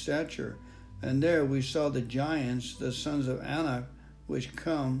great stature. And there we saw the giants, the sons of Anak, which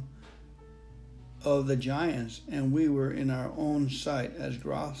come of the giants, and we were in our own sight as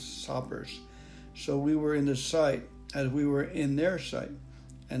grasshoppers. So we were in the sight as we were in their sight.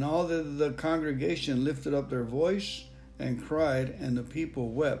 And all the congregation lifted up their voice and cried, and the people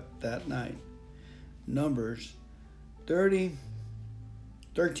wept that night. Numbers 13,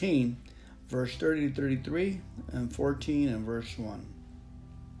 verse 30 to 33, and 14 and verse 1.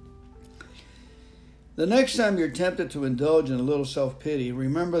 The next time you're tempted to indulge in a little self-pity,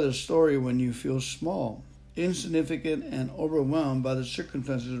 remember the story when you feel small, insignificant, and overwhelmed by the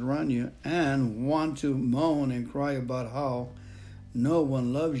circumstances around you, and want to moan and cry about how no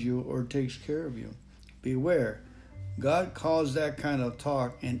one loves you or takes care of you. Beware. God calls that kind of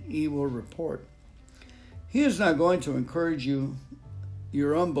talk an evil report. He is not going to encourage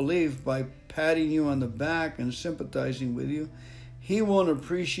your unbelief by patting you on the back and sympathizing with you. He won't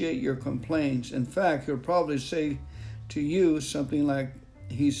appreciate your complaints. In fact, he'll probably say to you something like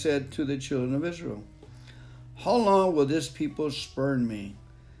he said to the children of Israel. How long will this people spurn me?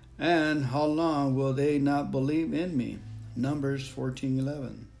 And how long will they not believe in me? Numbers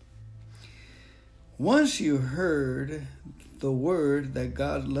 14:11. Once you heard the word that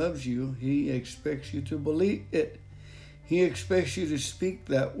God loves you, he expects you to believe it. He expects you to speak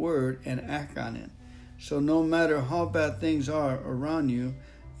that word and act on it. So no matter how bad things are around you,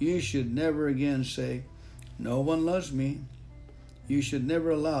 you should never again say, no one loves me. You should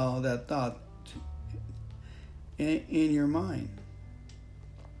never allow that thought in your mind.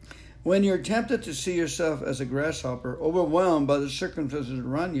 When you're tempted to see yourself as a grasshopper, overwhelmed by the circumstances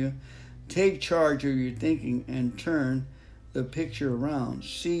around you, take charge of your thinking and turn the picture around.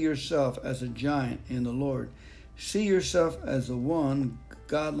 See yourself as a giant in the Lord. See yourself as the one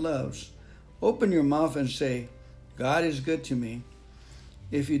God loves. Open your mouth and say, God is good to me.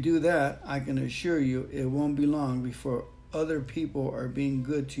 If you do that, I can assure you it won't be long before other people are being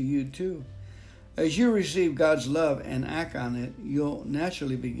good to you too. As you receive God's love and act on it, you'll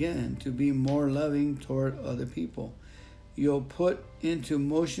naturally begin to be more loving toward other people. You'll put into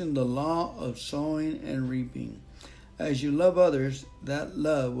motion the law of sowing and reaping. As you love others, that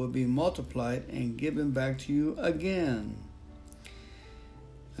love will be multiplied and given back to you again.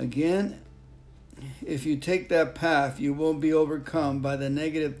 If you take that path, you won't be overcome by the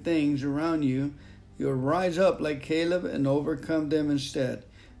negative things around you. You'll rise up like Caleb and overcome them instead.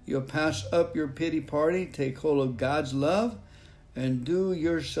 You'll pass up your pity party, take hold of God's love, and do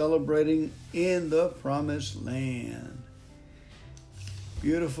your celebrating in the promised land.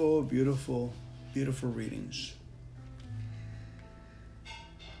 Beautiful, beautiful, beautiful readings.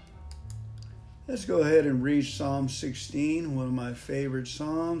 Let's go ahead and read Psalm 16, one of my favorite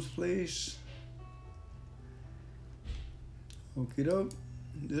Psalms, please. Okie doke.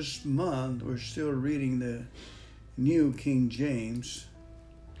 This month we're still reading the New King James.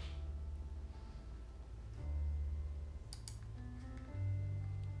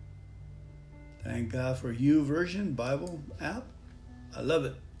 Thank God for YouVersion Bible app. I love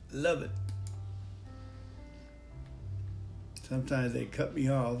it. Love it. Sometimes they cut me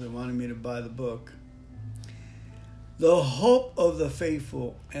off. They wanted me to buy the book. The Hope of the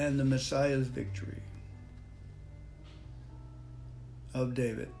Faithful and the Messiah's Victory of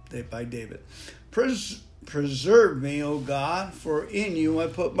David, by David. Preserve me, O God, for in you I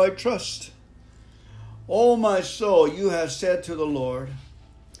put my trust. O my soul, you have said to the Lord,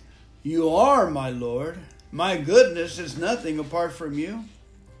 you are my Lord. My goodness is nothing apart from you.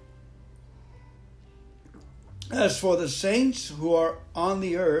 As for the saints who are on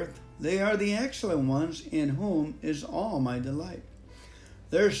the earth, they are the excellent ones in whom is all my delight.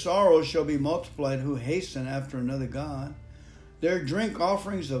 Their sorrows shall be multiplied who hasten after another God. Their drink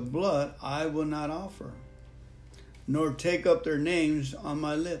offerings of blood I will not offer, nor take up their names on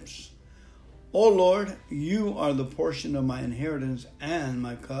my lips. O Lord, you are the portion of my inheritance and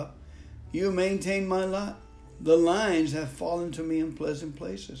my cup. You maintain my lot. The lines have fallen to me in pleasant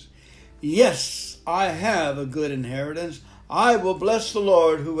places. Yes, I have a good inheritance. I will bless the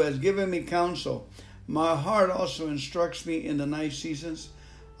Lord who has given me counsel. My heart also instructs me in the night seasons.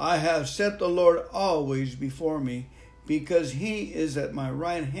 I have set the Lord always before me. Because he is at my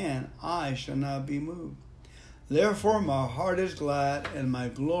right hand, I shall not be moved. Therefore my heart is glad and my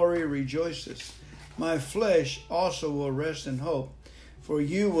glory rejoices. My flesh also will rest in hope. For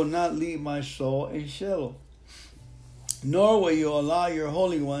you will not leave my soul in Sheol, nor will you allow your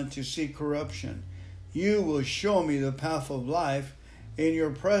Holy One to see corruption. You will show me the path of life. In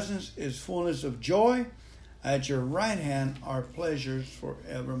your presence is fullness of joy. At your right hand are pleasures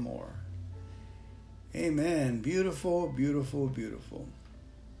forevermore. Amen. Beautiful, beautiful, beautiful.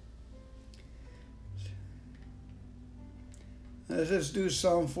 Let's do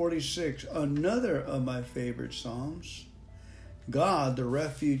Psalm 46, another of my favorite Psalms. God, the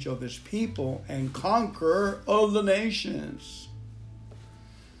refuge of his people and conqueror of the nations.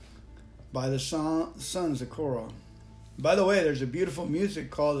 By the sons of Korah. By the way, there's a beautiful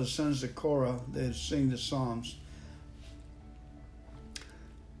music called the Sons of Korah that sing the Psalms.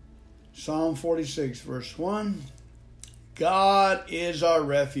 Psalm 46, verse 1. God is our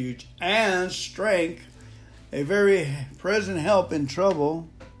refuge and strength, a very present help in trouble.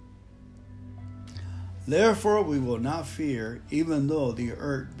 Therefore we will not fear, even though the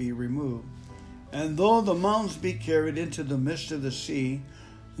earth be removed, and though the mountains be carried into the midst of the sea,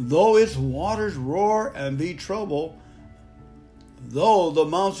 though its waters roar and be troubled, though the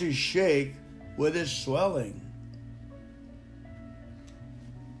mountains shake with its swelling.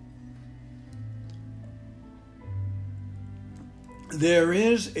 There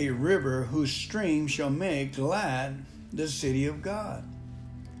is a river whose stream shall make glad the city of God,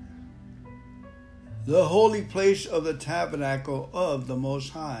 the holy place of the tabernacle of the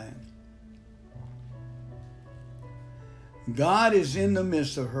Most High. God is in the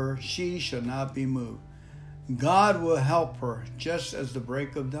midst of her, she shall not be moved. God will help her just as the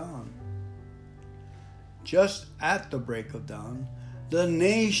break of dawn. Just at the break of dawn, the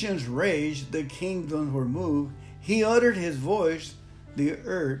nations raged, the kingdoms were moved. He uttered his voice, the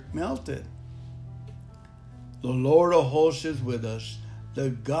earth melted. The Lord of hosts is with us.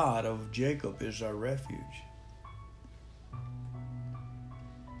 The God of Jacob is our refuge.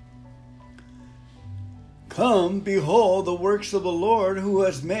 Come, behold the works of the Lord, who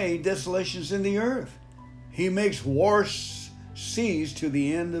has made desolations in the earth. He makes war cease to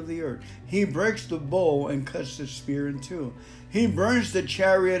the end of the earth. He breaks the bow and cuts the spear in two. He burns the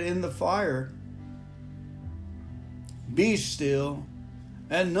chariot in the fire. Be still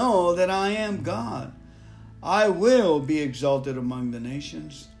and know that I am God. I will be exalted among the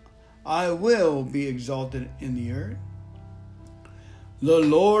nations. I will be exalted in the earth. The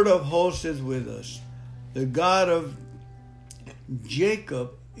Lord of hosts is with us. The God of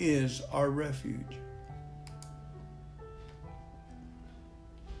Jacob is our refuge.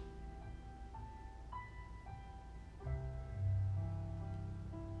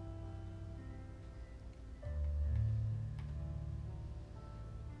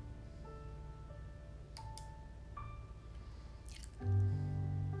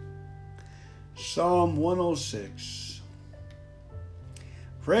 Psalm 106.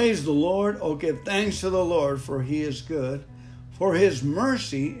 Praise the Lord. Oh, give thanks to the Lord, for he is good, for his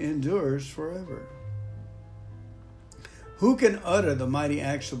mercy endures forever. Who can utter the mighty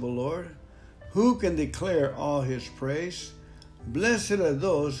acts of the Lord? Who can declare all his praise? Blessed are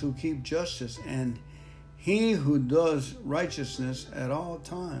those who keep justice, and he who does righteousness at all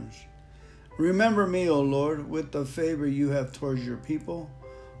times. Remember me, O Lord, with the favor you have towards your people.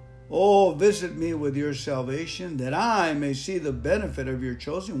 Oh, visit me with your salvation, that I may see the benefit of your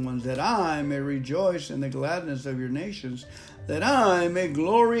chosen ones, that I may rejoice in the gladness of your nations, that I may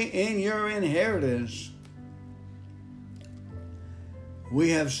glory in your inheritance. We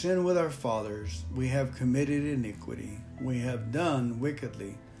have sinned with our fathers. We have committed iniquity. We have done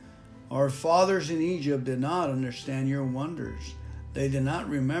wickedly. Our fathers in Egypt did not understand your wonders. They did not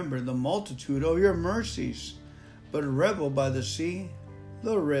remember the multitude of your mercies, but reveled by the sea,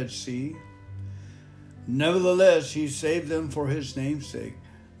 the Red Sea. Nevertheless, he saved them for his name's sake,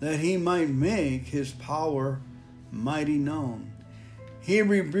 that he might make his power mighty known. He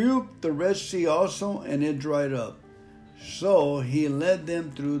rebuked the Red Sea also, and it dried up. So he led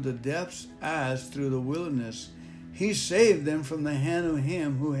them through the depths as through the wilderness. He saved them from the hand of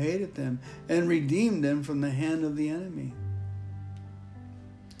him who hated them, and redeemed them from the hand of the enemy.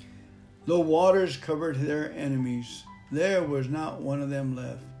 The waters covered their enemies. There was not one of them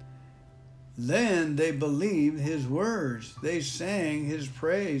left. Then they believed his words. They sang his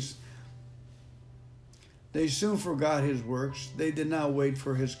praise. They soon forgot his works. They did not wait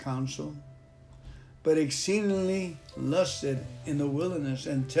for his counsel, but exceedingly lusted in the wilderness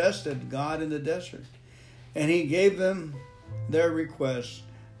and tested God in the desert. And he gave them their requests,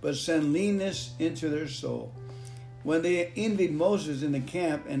 but sent leanness into their soul. When they envied Moses in the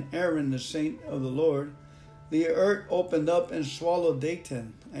camp and Aaron the saint of the Lord, the earth opened up and swallowed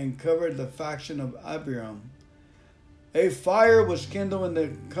Dathan and covered the faction of Abiram. A fire was kindled in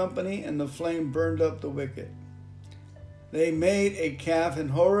the company, and the flame burned up the wicked. They made a calf in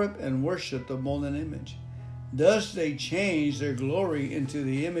Horeb and worshipped the molten image. Thus they changed their glory into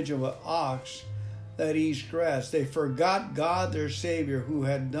the image of an ox, that eats grass. They forgot God, their Savior, who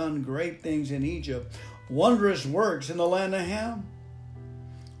had done great things in Egypt, wondrous works in the land of Ham,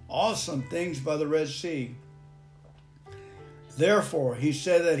 awesome things by the Red Sea. Therefore, he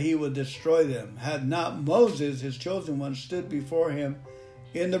said that he would destroy them, had not Moses, his chosen one, stood before him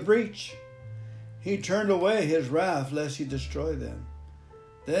in the breach. He turned away his wrath lest he destroy them.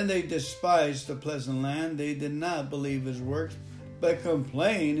 Then they despised the pleasant land. They did not believe his works, but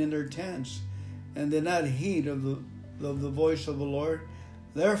complained in their tents, and did not heed of the voice of the Lord.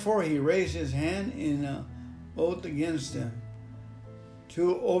 Therefore he raised his hand in an oath against them,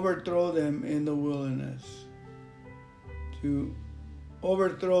 to overthrow them in the wilderness, to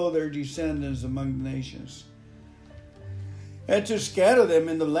overthrow their descendants among the nations, and to scatter them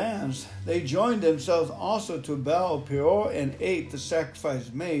in the lands. They joined themselves also to Baal Peor, and ate the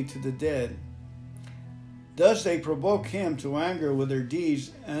sacrifice made to the dead. Thus they provoked him to anger with their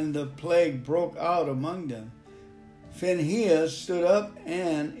deeds, and the plague broke out among them. Phinehas stood up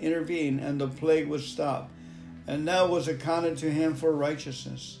and intervened, and the plague was stopped, and that was accounted to him for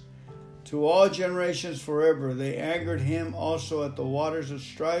righteousness. To all generations forever they angered him also at the waters of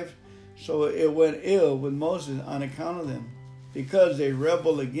strife, so it went ill with Moses on account of them, because they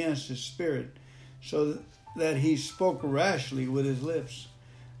rebelled against his spirit, so that he spoke rashly with his lips.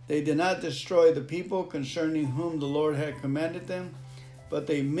 They did not destroy the people concerning whom the Lord had commanded them, but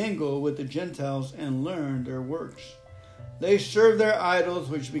they mingled with the Gentiles and learned their works. They served their idols,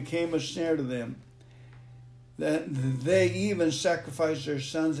 which became a snare to them. That they even sacrificed their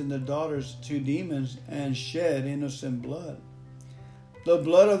sons and their daughters to demons and shed innocent blood. The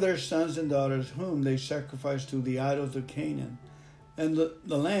blood of their sons and daughters, whom they sacrificed to the idols of Canaan. And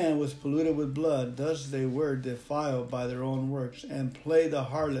the land was polluted with blood. Thus they were defiled by their own works, and played the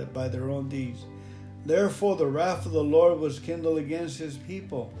harlot by their own deeds. Therefore the wrath of the Lord was kindled against his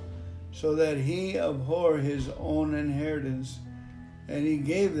people, so that he abhorred his own inheritance, and he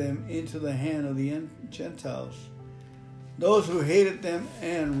gave them into the hand of the Gentiles, those who hated them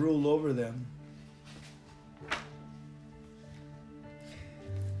and ruled over them.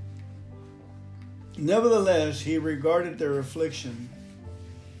 Nevertheless, he regarded their affliction.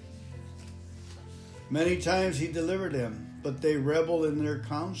 Many times he delivered them, but they rebelled in their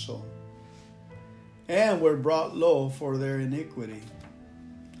counsel, and were brought low for their iniquity.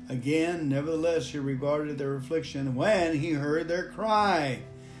 Again, nevertheless, he regarded their affliction when he heard their cry,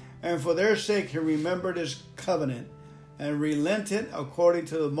 and for their sake he remembered his covenant, and relented according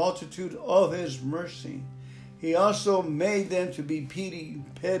to the multitude of his mercy. He also made them to be pitied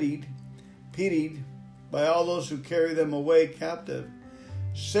by all those who carry them away captive.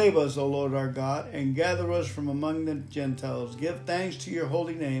 Save us, O Lord our God, and gather us from among the Gentiles. Give thanks to your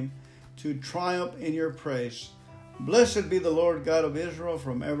holy name, to triumph in your praise. Blessed be the Lord God of Israel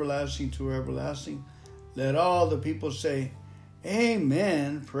from everlasting to everlasting. Let all the people say,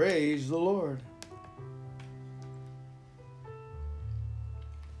 Amen. Praise the Lord.